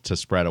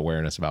spread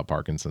awareness about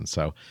Parkinson's.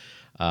 So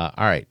All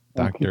right,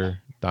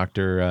 Dr.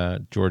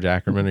 George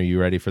Ackerman, are you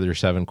ready for your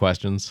 7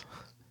 questions?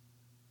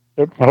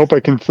 Yep. I hope I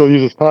can still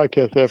use this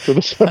podcast after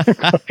this.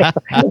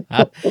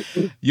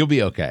 You'll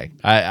be okay.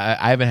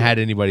 I haven't had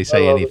anybody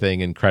say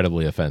anything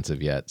incredibly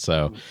offensive yet.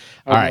 So,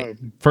 all right.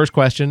 First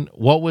question: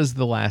 what was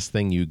the last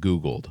thing you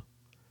Googled?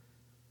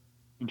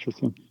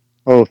 Interesting.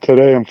 Well,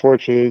 today,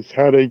 unfortunately, is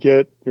how to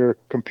get your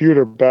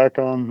computer back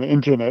on the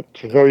internet,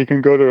 so you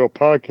can go to a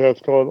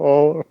podcast called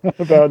All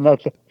About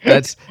Nothing.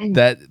 That's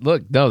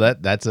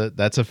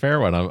a fair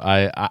one.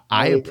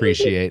 I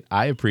appreciate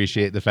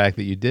the fact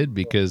that you did,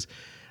 because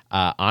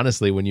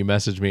honestly, when you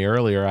messaged me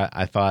earlier,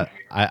 I thought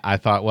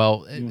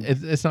well,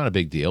 it's not a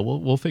big deal.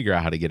 We'll figure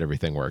out how to get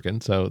everything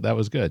working. So that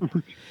was good.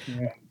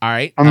 Yeah. All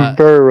right, I'm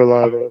very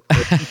reliable.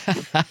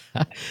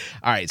 All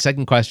right,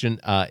 second question: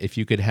 if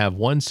you could have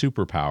one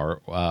superpower,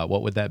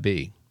 what would that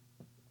be?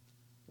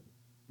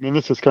 I mean,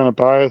 this is kind of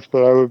biased,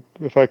 but I would,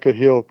 if I could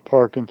heal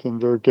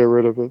Parkinson's or get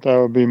rid of it, that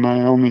would be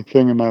my only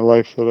thing in my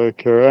life that I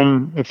care.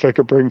 And if I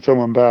could bring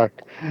someone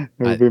back, it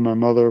would be my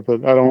mother.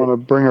 But I don't want to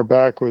bring her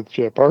back with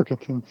she had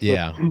Parkinson's. So.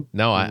 Yeah,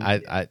 no,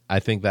 I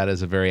think that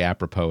is a very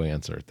apropos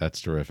answer. That's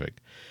terrific.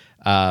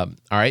 All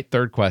right,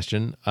 third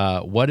question: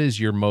 what is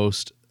your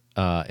most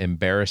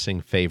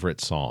embarrassing favorite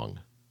song?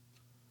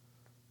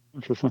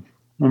 Interesting.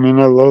 I mean,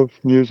 I love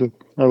music.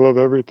 I love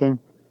everything.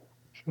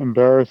 It's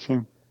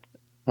embarrassing.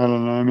 I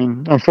don't know. I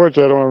mean,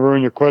 unfortunately, I don't want to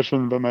ruin your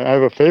question, but I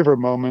have a favorite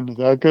moment. Is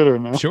that good or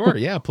no? Sure.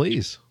 Yeah,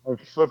 please. I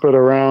flip it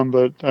around,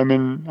 but I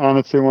mean,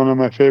 honestly, one of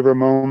my favorite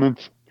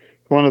moments,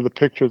 one of the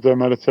pictures I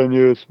might have sent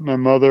you is my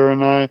mother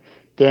and I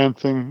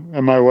dancing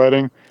at my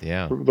wedding.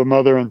 Yeah. The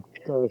mother and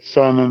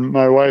son, and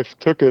my wife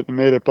took it and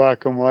made it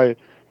black and white,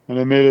 and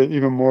it made it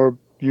even more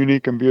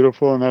unique and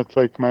beautiful. And that's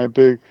like my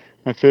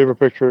favorite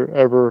picture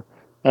ever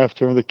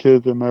after the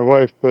kids and my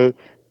wife. But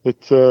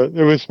it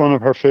was one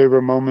of her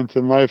favorite moments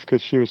in life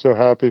because she was so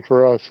happy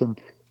for us, and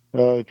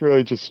it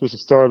really just was the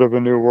start of a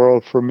new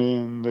world for me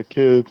and the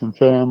kids and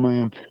family,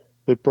 and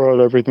it brought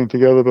everything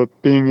together.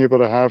 But being able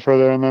to have her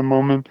there in that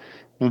moment,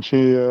 and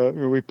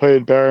we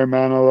played Barry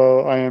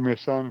Manilow, "I Am Your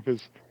Son,"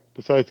 because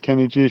besides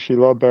Kenny G, she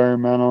loved Barry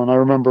Manilow, and I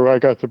remember I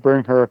got to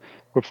bring her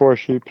before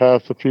she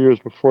passed a few years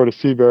before to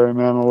see Barry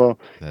Manilow.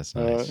 That's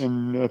nice.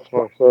 And that's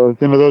so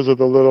those are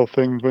the little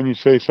things when you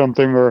say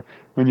something or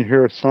when you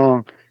hear a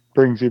song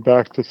brings you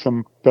back to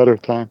some better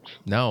times.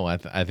 No, I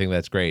think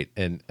that's great,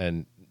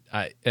 and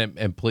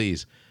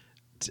please,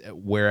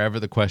 wherever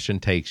the question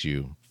takes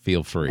you,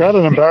 feel free. Got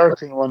an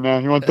embarrassing one now.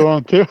 You want the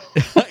one too?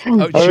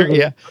 Oh, sure,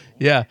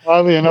 yeah.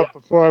 Oddly enough,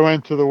 before I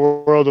went to the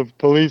world of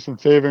police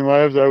and saving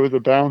lives, I was a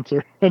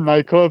bouncer in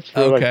nightclubs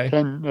for like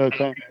 10,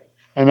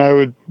 and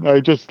I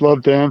just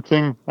love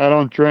dancing. I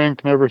don't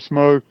drink, never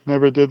smoked,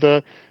 never did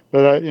that.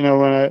 But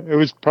it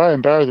was probably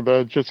embarrassing, but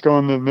I'd just go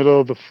in the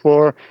middle of the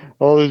floor,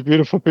 all these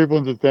beautiful people,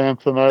 and just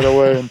dance the night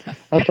away. And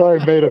I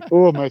probably made a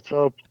fool of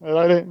myself. And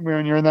I didn't.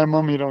 When you're in that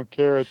moment, you don't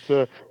care.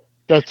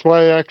 That's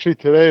why actually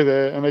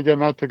today, and again,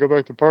 not to go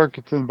back to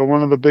Parkinson, but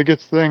one of the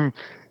biggest things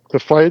to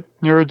fight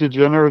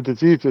neurodegenerative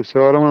diseases.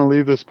 So I don't want to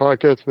leave this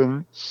podcast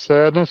with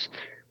sadness,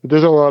 but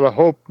there's a lot of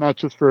hope, not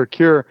just for a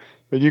cure,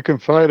 but you can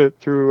fight it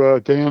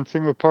through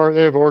dancing with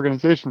They have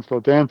organizations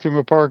called Dancing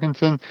with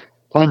Parkinson,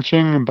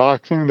 punching and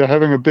boxing. They're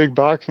having a big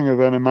boxing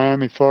event in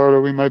Miami, Florida.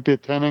 We might be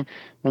attending,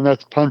 and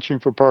that's punching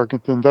for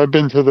Parkinson's. I've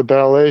been to the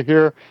ballet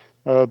here,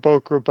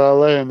 Boat Group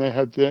Ballet, and they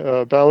had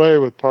ballet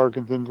with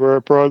Parkinson's, where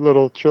it brought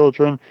little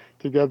children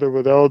together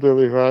with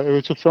elderly. It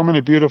was just so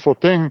many beautiful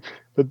things,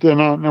 but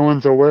no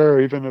one's aware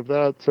even of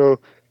that. So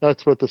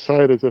that's what the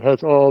site is. It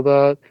has all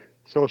that.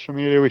 Social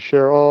media, we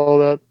share all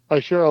that. I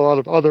share a lot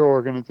of other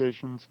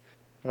organizations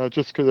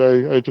just because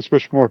I just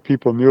wish more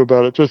people knew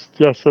about it. Just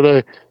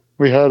yesterday,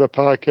 we had a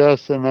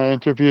podcast and I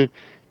interviewed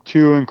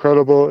two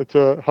incredible, it's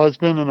a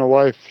husband and a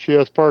wife. She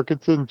has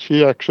Parkinson's.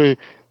 She actually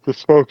the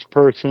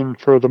spokesperson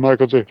for the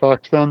Michael J.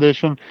 Fox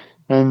Foundation.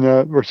 And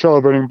we're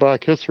celebrating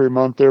Black History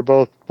Month. They're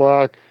both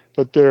Black,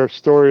 but their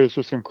story is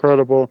just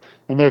incredible,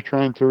 and they're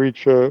trying to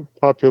reach a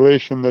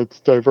population that's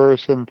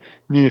diverse and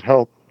need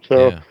help.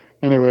 So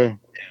anyway,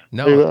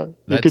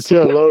 you could see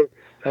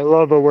I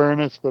love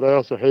awareness, but I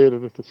also hate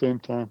it at the same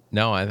time.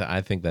 No,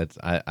 I think that's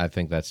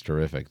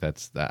terrific.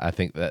 That's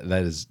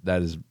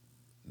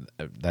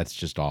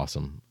just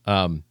awesome.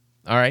 All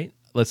right,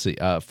 let's see.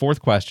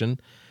 Fourth question,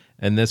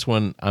 and this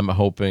one I'm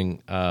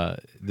hoping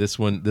this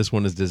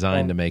one is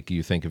designed to make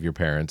you think of your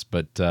parents,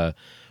 but.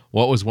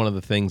 What was one of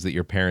the things that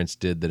your parents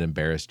did that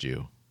embarrassed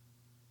you?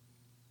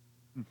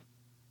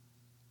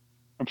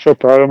 I'm so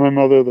proud of my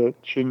mother that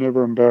she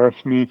never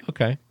embarrassed me.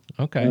 Okay.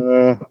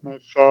 My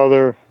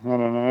father, I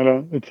don't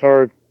know. It's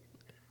hard.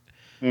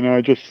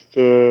 I just,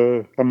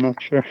 I'm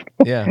not sure.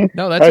 Yeah.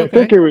 No, that's I okay.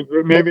 think it was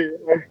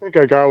I think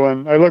I got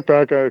one. I look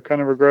back, I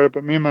kind of regret it,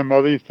 but me and my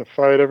mother used to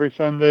fight every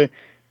Sunday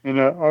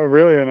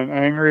really in an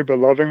angry but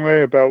loving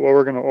way about what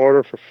we're going to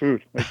order for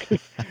food. Like the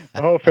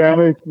whole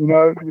family,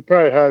 you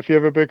probably have, if you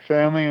have a big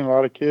family and a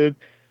lot of kids,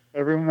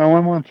 no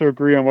one wants to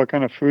agree on what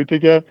kind of food to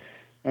get.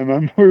 And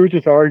then we would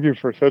just argue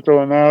for such a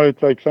while. Now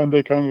it's like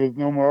Sunday comes with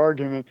no more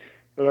argument.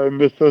 that I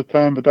missed those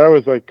times. But that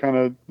was like kind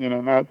of,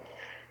 not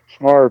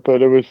smart,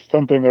 but it was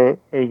something that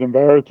it was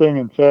embarrassing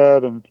and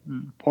sad and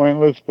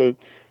pointless. But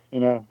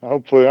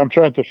hopefully, I'm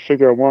trying to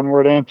figure out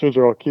one-word answers,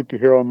 or I'll keep you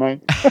here all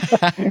night.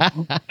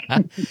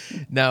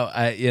 No,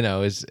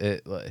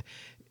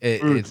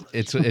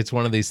 it's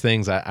one of these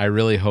things. I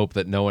really hope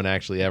that no one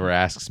actually ever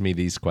asks me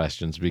these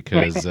questions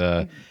because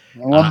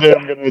One day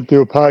I'm going to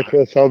do a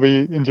podcast. I'll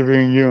be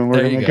interviewing you, and we're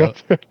there going you to go.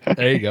 go.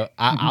 There you go.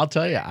 I'll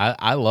tell you,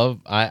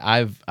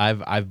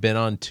 I've been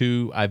on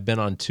two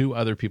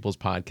other people's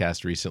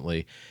podcasts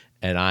recently,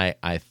 and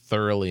I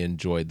thoroughly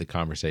enjoyed the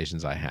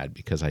conversations I had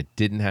because I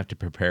didn't have to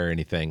prepare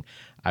anything.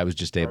 I was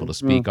just able to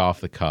speak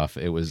off the cuff.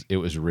 It was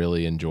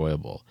really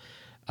enjoyable.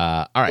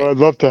 All right. Well, I'd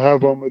love to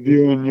have one with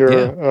you and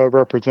your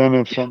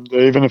representative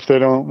someday. Even if they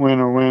don't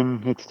win or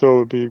win, it still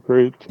would be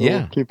great. So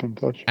we'll keep in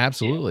touch.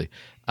 Absolutely.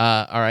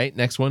 All right,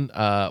 next one.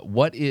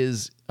 What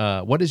is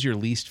your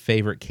least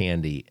favorite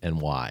candy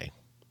and why?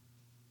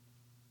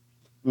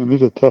 And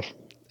these are tough.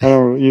 I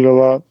don't eat a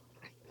lot.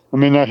 I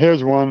mean,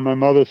 here's one. My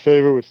mother's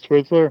favorite was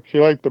Twizzler. She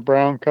liked the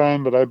brown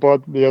kind, but I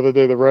bought the other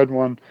day the red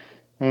one,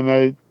 and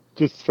I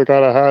just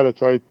forgot I had it.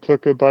 So I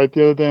took a bite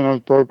the other day, and I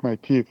broke my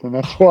teeth, and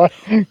that's why.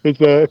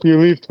 It's if you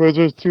leave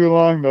Twizzlers too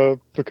long,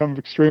 they'll become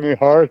extremely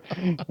hard,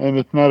 and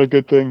it's not a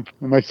good thing.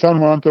 And my son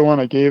wanted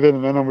one. I gave it,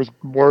 and then I was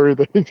worried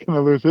that he's going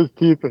to lose his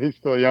teeth, but he's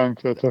still young,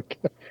 so it's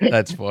okay.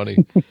 That's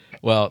funny.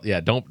 Well, yeah,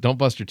 don't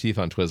bust your teeth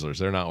on Twizzlers.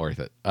 They're not worth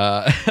it.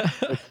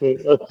 That's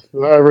the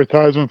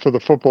advertisement for the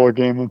football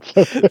game.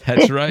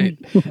 That's right.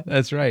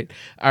 That's right.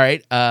 All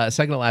right.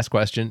 Second to last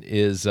question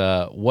is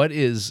what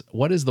is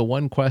the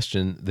one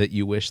question that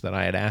you wish that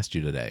I had asked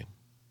you today?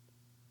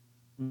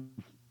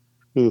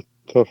 It's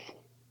tough.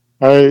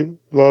 I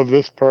love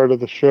this part of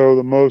the show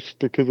the most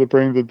because it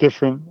brings a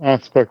different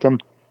aspect. Some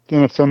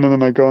of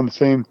them I go on the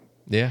same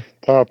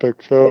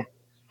topic. So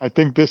I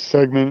think this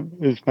segment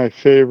is my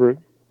favorite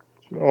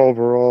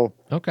overall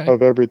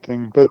of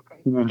everything. But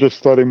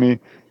just letting me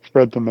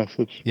spread the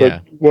message. Yeah.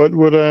 But what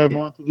would I have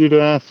wanted you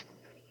to ask?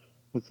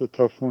 It's a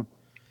tough one.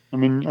 I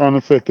mean,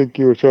 honestly, I think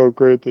you were so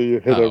great that you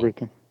hit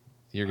everything.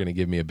 You're going to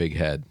give me a big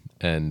head,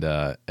 and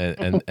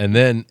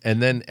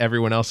then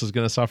everyone else is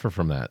going to suffer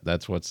from that.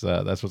 That's what's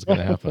going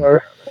to happen. Sorry.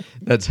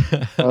 That's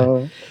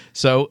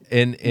so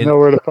in you know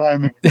where to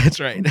find me. That's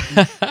right.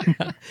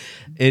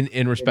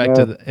 in respect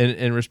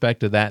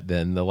to that,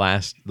 then the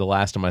last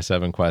of my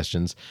 7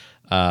 questions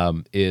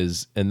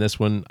is, and this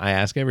one I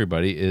ask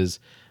everybody is.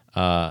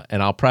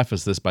 And I'll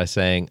preface this by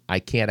saying I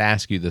can't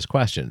ask you this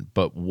question,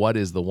 but what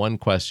is the one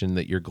question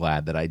that you're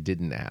glad that I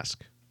didn't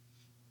ask?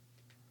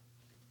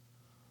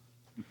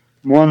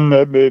 One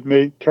that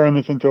may turn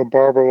this into a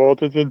Barbara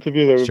Walters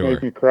interview that would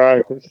make me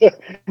cry.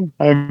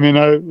 I mean,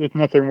 there's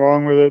nothing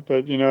wrong with it,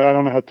 but I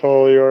don't know how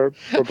tall you are.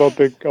 We're both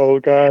big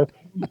old guys.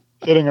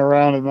 Sitting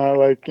around is not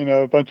like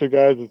a bunch of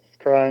guys that's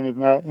crying is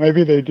not.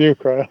 Maybe they do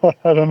cry.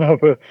 I don't know,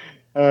 but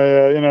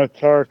it's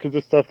hard because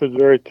this stuff is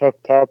very tough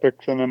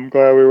topics, and I'm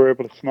glad we were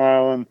able to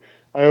smile. And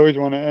I always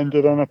want to end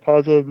it on a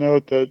positive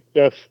note. That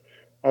yes,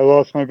 I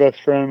lost my best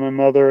friend, my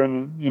mother,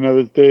 and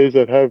there's days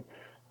that have.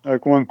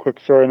 Like one quick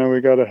story, I know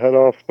we got to head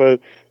off, but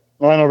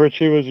Lionel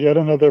Richie was yet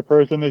another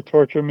person they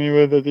tortured me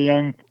with as a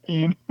young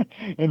teen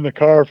in the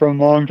car from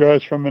long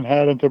drives from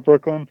Manhattan to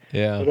Brooklyn.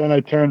 Yeah. But then I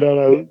turned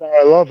out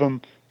I love him,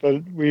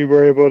 but we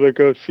were able to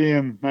go see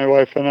him, my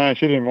wife and I.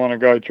 She didn't want to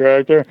go, I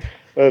dragged her.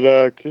 But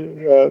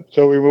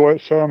so we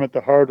saw him at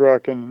the Hard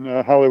Rock in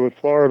Hollywood,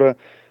 Florida.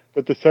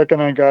 But the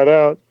second I got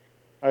out,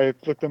 I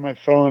looked at my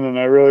phone and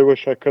I really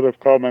wish I could have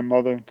called my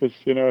mother because,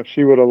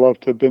 she would have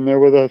loved to have been there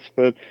with us.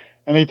 But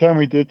anytime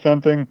we did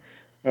something,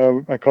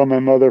 I called my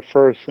mother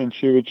first, and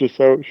she was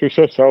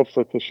so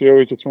selfless. She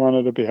always just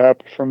wanted to be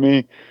happy for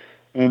me.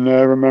 And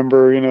I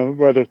remember,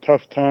 whether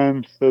tough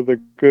times or the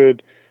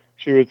good,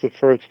 she was the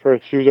first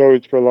person. She was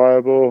always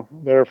reliable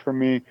there for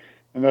me.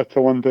 And that's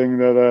the one thing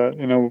that,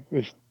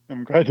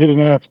 I'm glad you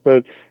didn't ask,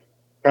 but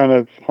kind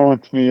of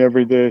haunts me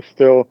every day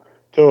still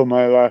till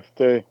my last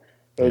day.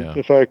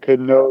 If I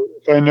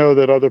know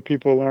that other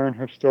people learn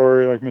her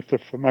story, like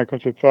Michael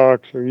J.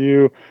 Fox or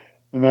you,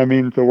 and that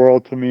means the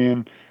world to me,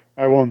 and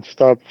I won't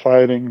stop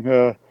fighting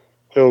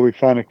till we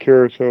find a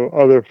cure. So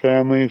other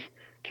families,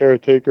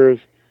 caretakers,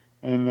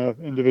 and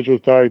individuals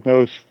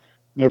diagnosed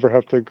never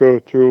have to go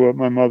through what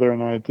my mother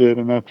and I did,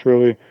 and that's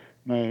really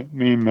my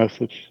main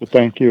message. So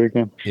thank you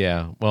again.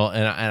 Yeah, well,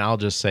 and I'll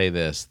just say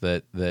this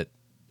that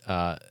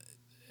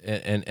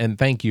and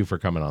thank you for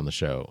coming on the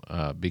show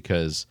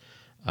because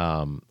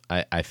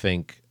I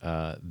think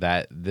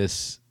that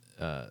this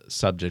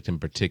subject in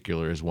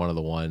particular is one of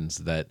the ones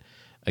that.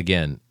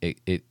 Again,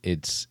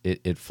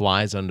 it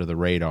flies under the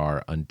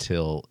radar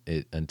until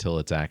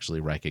it's actually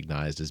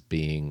recognized as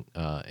being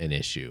an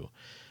issue,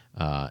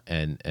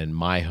 and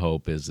my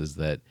hope is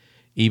that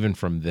even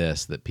from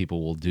this, that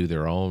people will do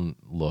their own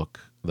look,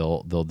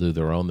 they'll do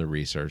their own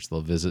research,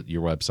 they'll visit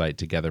your website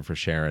Together for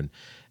Sharon,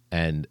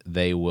 and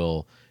they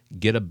will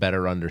get a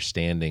better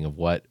understanding of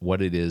what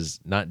it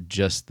is, not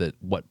just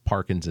that what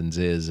Parkinson's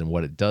is and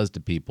what it does to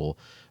people,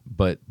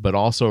 but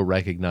also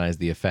recognize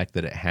the effect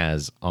that it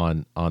has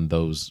on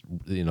those,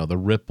 the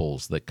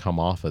ripples that come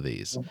off of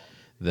these,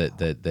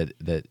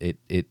 that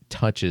it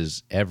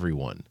touches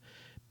everyone.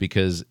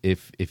 Because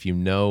if you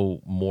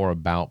know more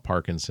about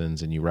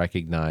Parkinson's and you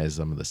recognize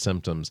some of the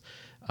symptoms,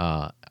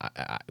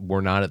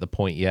 we're not at the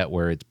point yet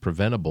where it's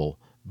preventable,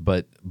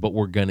 but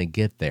we're going to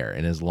get there.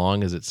 And as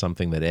long as it's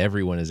something that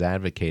everyone is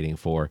advocating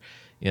for,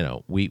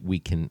 we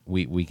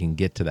can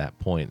get to that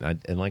point.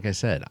 And like I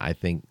said, I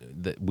think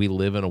that we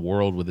live in a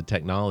world with the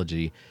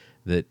technology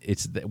that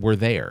we're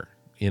there.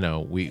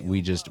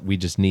 We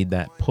just need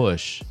that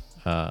push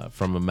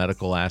from a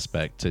medical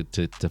aspect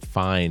to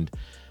find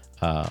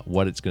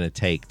what it's going to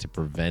take to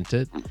prevent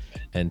it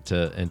and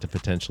to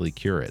potentially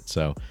cure it.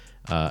 So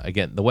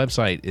again, the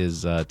website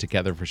is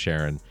Together for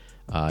Sharon.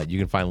 You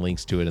can find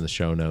links to it in the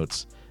show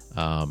notes.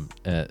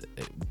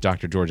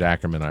 Dr. George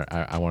Ackerman,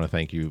 I want to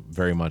thank you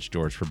very much,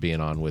 George, for being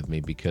on with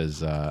me,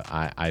 because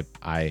I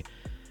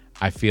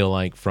feel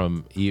like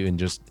from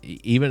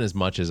even as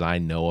much as I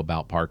know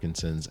about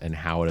Parkinson's and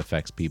how it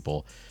affects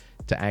people,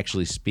 to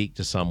actually speak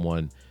to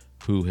someone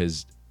who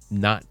has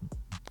not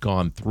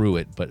gone through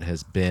it but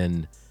has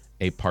been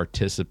a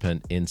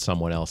participant in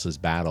someone else's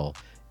battle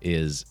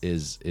is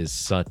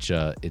such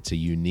it's a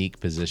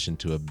unique position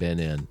to have been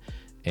in.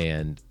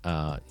 And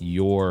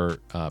your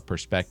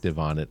perspective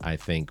on it, I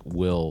think,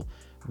 will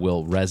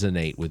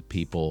resonate with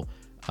people,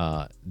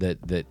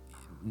 that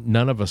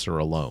none of us are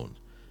alone,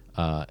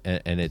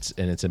 and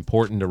it's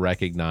important to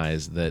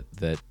recognize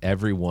that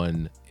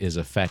everyone is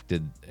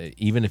affected,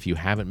 even if you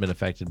haven't been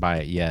affected by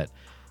it yet.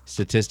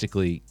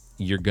 Statistically,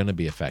 you're going to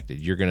be affected.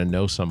 You're going to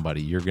know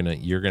somebody. You're going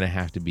to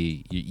have to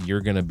be.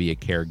 You're going to be a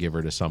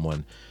caregiver to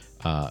someone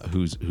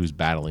who's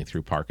battling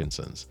through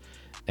Parkinson's.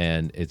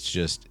 And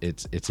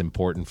it's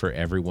important for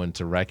everyone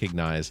to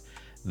recognize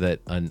that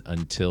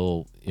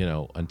until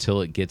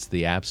it gets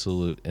the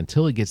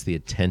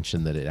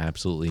attention that it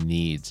absolutely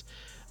needs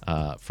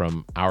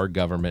from our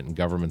government and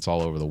governments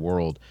all over the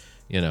world,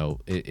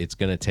 it's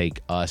going to take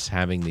us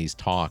having these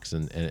talks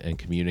and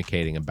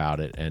communicating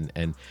about it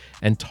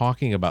and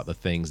talking about the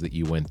things that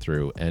you went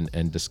through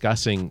and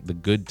discussing the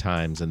good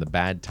times and the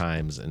bad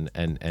times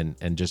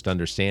and just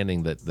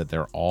understanding that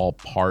they're all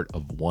part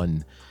of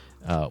one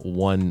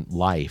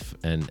life,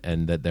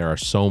 and that there are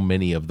so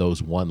many of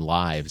those one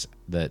lives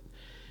that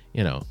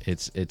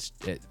it's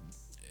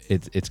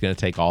going to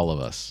take all of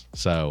us.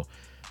 So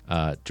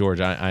George,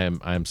 I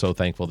am so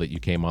thankful that you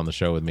came on the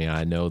show with me.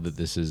 I know that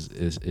this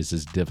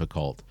is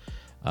difficult,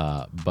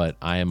 but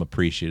I am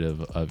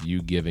appreciative of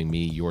you giving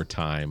me your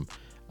time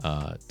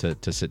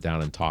to sit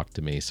down and talk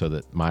to me, so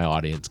that my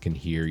audience can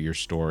hear your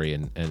story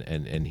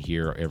and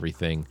hear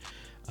everything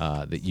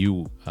that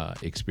you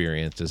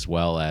experienced, as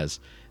well as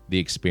the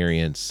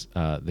experience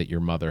that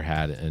your mother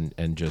had,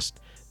 and just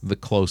the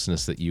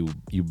closeness that you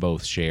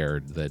both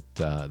shared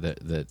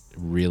that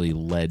really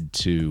led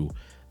to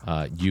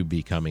you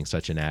becoming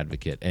such an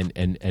advocate,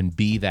 and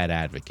be that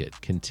advocate.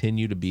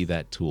 Continue to be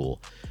that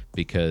tool,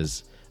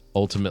 because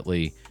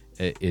ultimately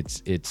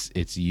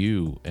it's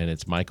you, and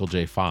it's Michael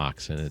J.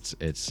 Fox, and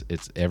it's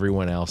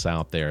everyone else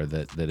out there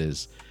that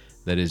is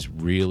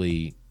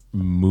really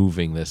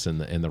moving this in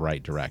the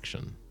right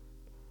direction.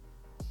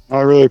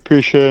 I really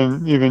appreciate it.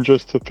 And even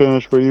just to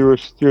finish what your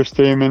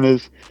statement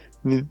is,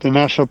 the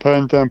National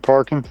Plan to End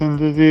Parkinson's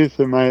Disease,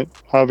 it might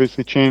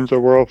obviously change the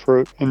world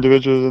for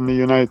individuals in the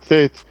United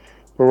States,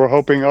 but we're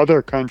hoping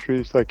other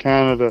countries like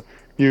Canada,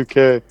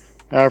 UK,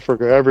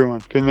 Africa,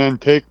 everyone can then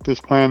take this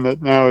plan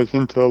that now is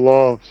into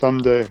law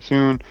someday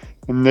soon,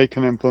 and they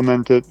can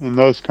implement it in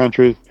those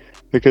countries,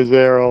 because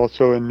they are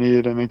also in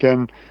need. And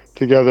again,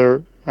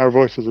 together, our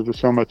voices are just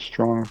so much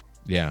stronger.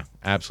 Yeah,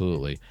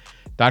 absolutely.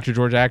 Dr.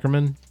 George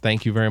Ackerman,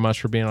 thank you very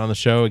much for being on the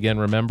show. Again,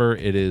 remember,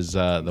 it is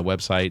the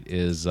website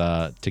is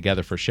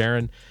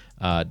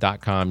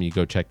togetherforsharon.com. You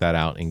go check that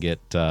out and get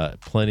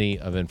plenty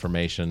of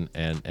information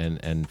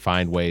and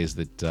find ways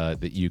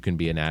that you can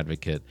be an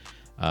advocate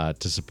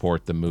to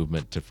support the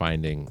movement to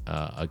finding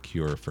a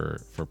cure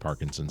for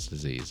Parkinson's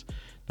disease.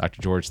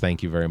 Dr. George,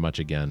 thank you very much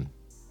again.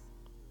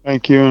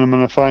 Thank you, and I'm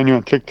going to find you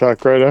on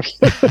TikTok right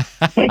after.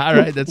 All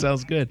right, that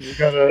sounds good.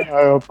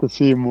 I hope to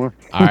see you more.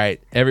 All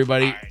right,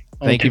 everybody.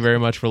 Thank you very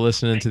much for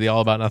listening to the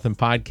All About Nothing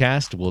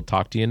podcast. We'll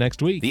talk to you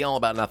next week. The All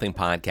About Nothing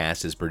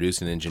podcast is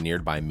produced and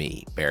engineered by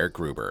me, Barrett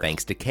Gruber.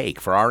 Thanks to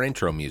Cake for our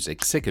intro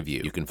music, Sick of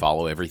You. You can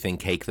follow everything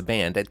Cake the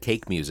band at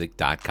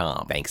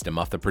cakemusic.com. Thanks to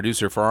Muff the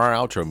producer for our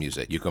outro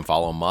music. You can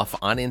follow Muff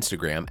on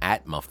Instagram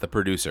at Muff the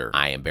producer.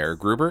 I am Barrett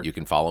Gruber. You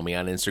can follow me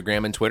on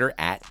Instagram and Twitter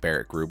at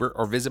Barrett Gruber,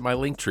 or visit my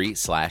Linktree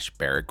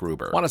 /Barrett Eric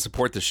Gruber. Want to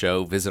support the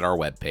show? Visit our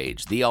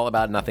webpage,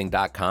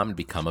 theallaboutnothing.com, and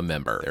become a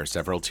member. There are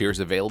several tiers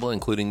available,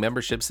 including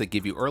memberships that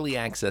give you early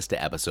access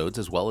to episodes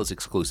as well as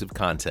exclusive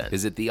content.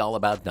 Visit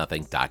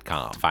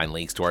theallaboutnothing.com. To find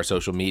links to our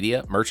social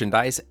media,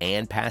 merchandise,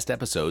 and past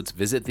episodes,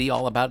 visit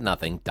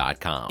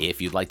theallaboutnothing.com.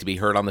 If you'd like to be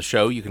heard on the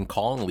show, you can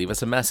call and leave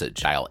us a message.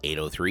 Dial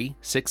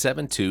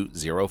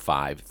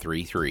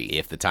 803-672-0533.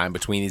 If the time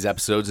between these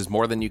episodes is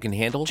more than you can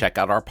handle, check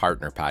out our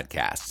partner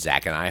podcast.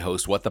 Zach and I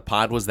host What the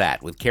Pod Was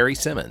That with Carrie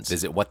Simmons.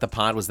 Visit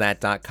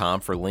whatthepodwasthat.com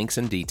for links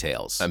and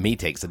details. Me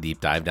takes a deep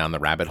dive down the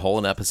rabbit hole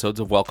in episodes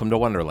of Welcome to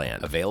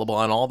Wonderland. Available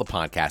on all the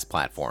podcast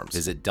platforms.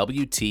 Visit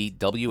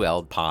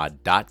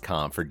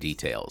WTWLpod.com for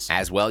details.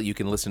 As well, you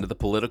can listen to the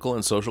political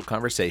and social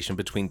conversation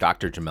between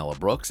Dr. Jamela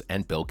Brooks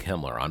and Bill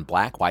Kimmler on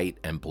Black, White,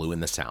 and Blue in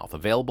the South.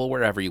 Available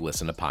wherever you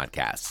listen to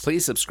podcasts.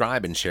 Please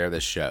subscribe and share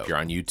this show. If you're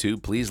on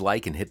YouTube, please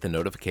like and hit the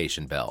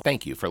notification bell.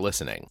 Thank you for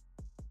listening.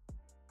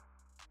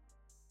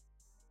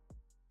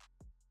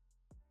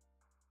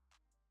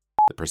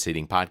 The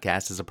preceding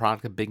podcast is a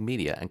product of Big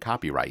Media and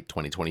copyright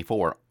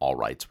 2024, all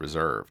rights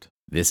reserved.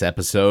 This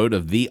episode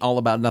of the All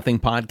About Nothing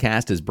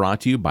podcast is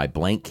brought to you by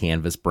Blank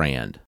Canvas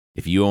Brand.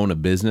 If you own a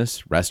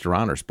business,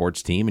 restaurant, or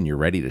sports team and you're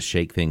ready to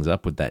shake things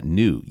up with that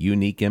new,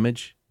 unique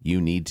image, you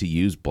need to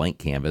use Blank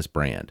Canvas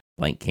Brand.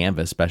 Blank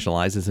Canvas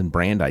specializes in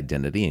brand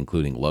identity,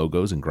 including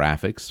logos and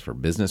graphics for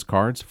business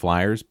cards,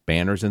 flyers,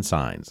 banners, and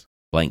signs.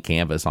 Blank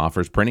Canvas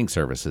offers printing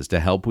services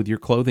to help with your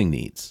clothing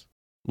needs.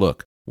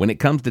 Look, when it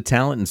comes to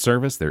talent and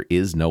service, there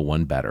is no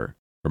one better.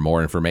 For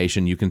more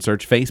information, you can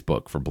search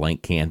Facebook for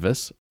Blank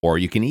Canvas, or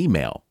you can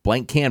email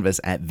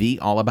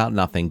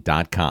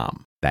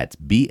blankcanvas@theallaboutnothing.com. That's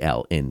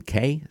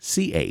BLNKCANVS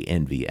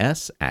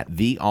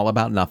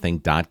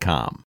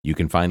 @theallaboutnothing.com. You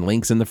can find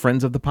links in the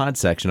Friends of the Pod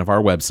section of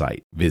our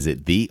website.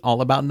 Visit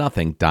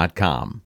theallaboutnothing.com.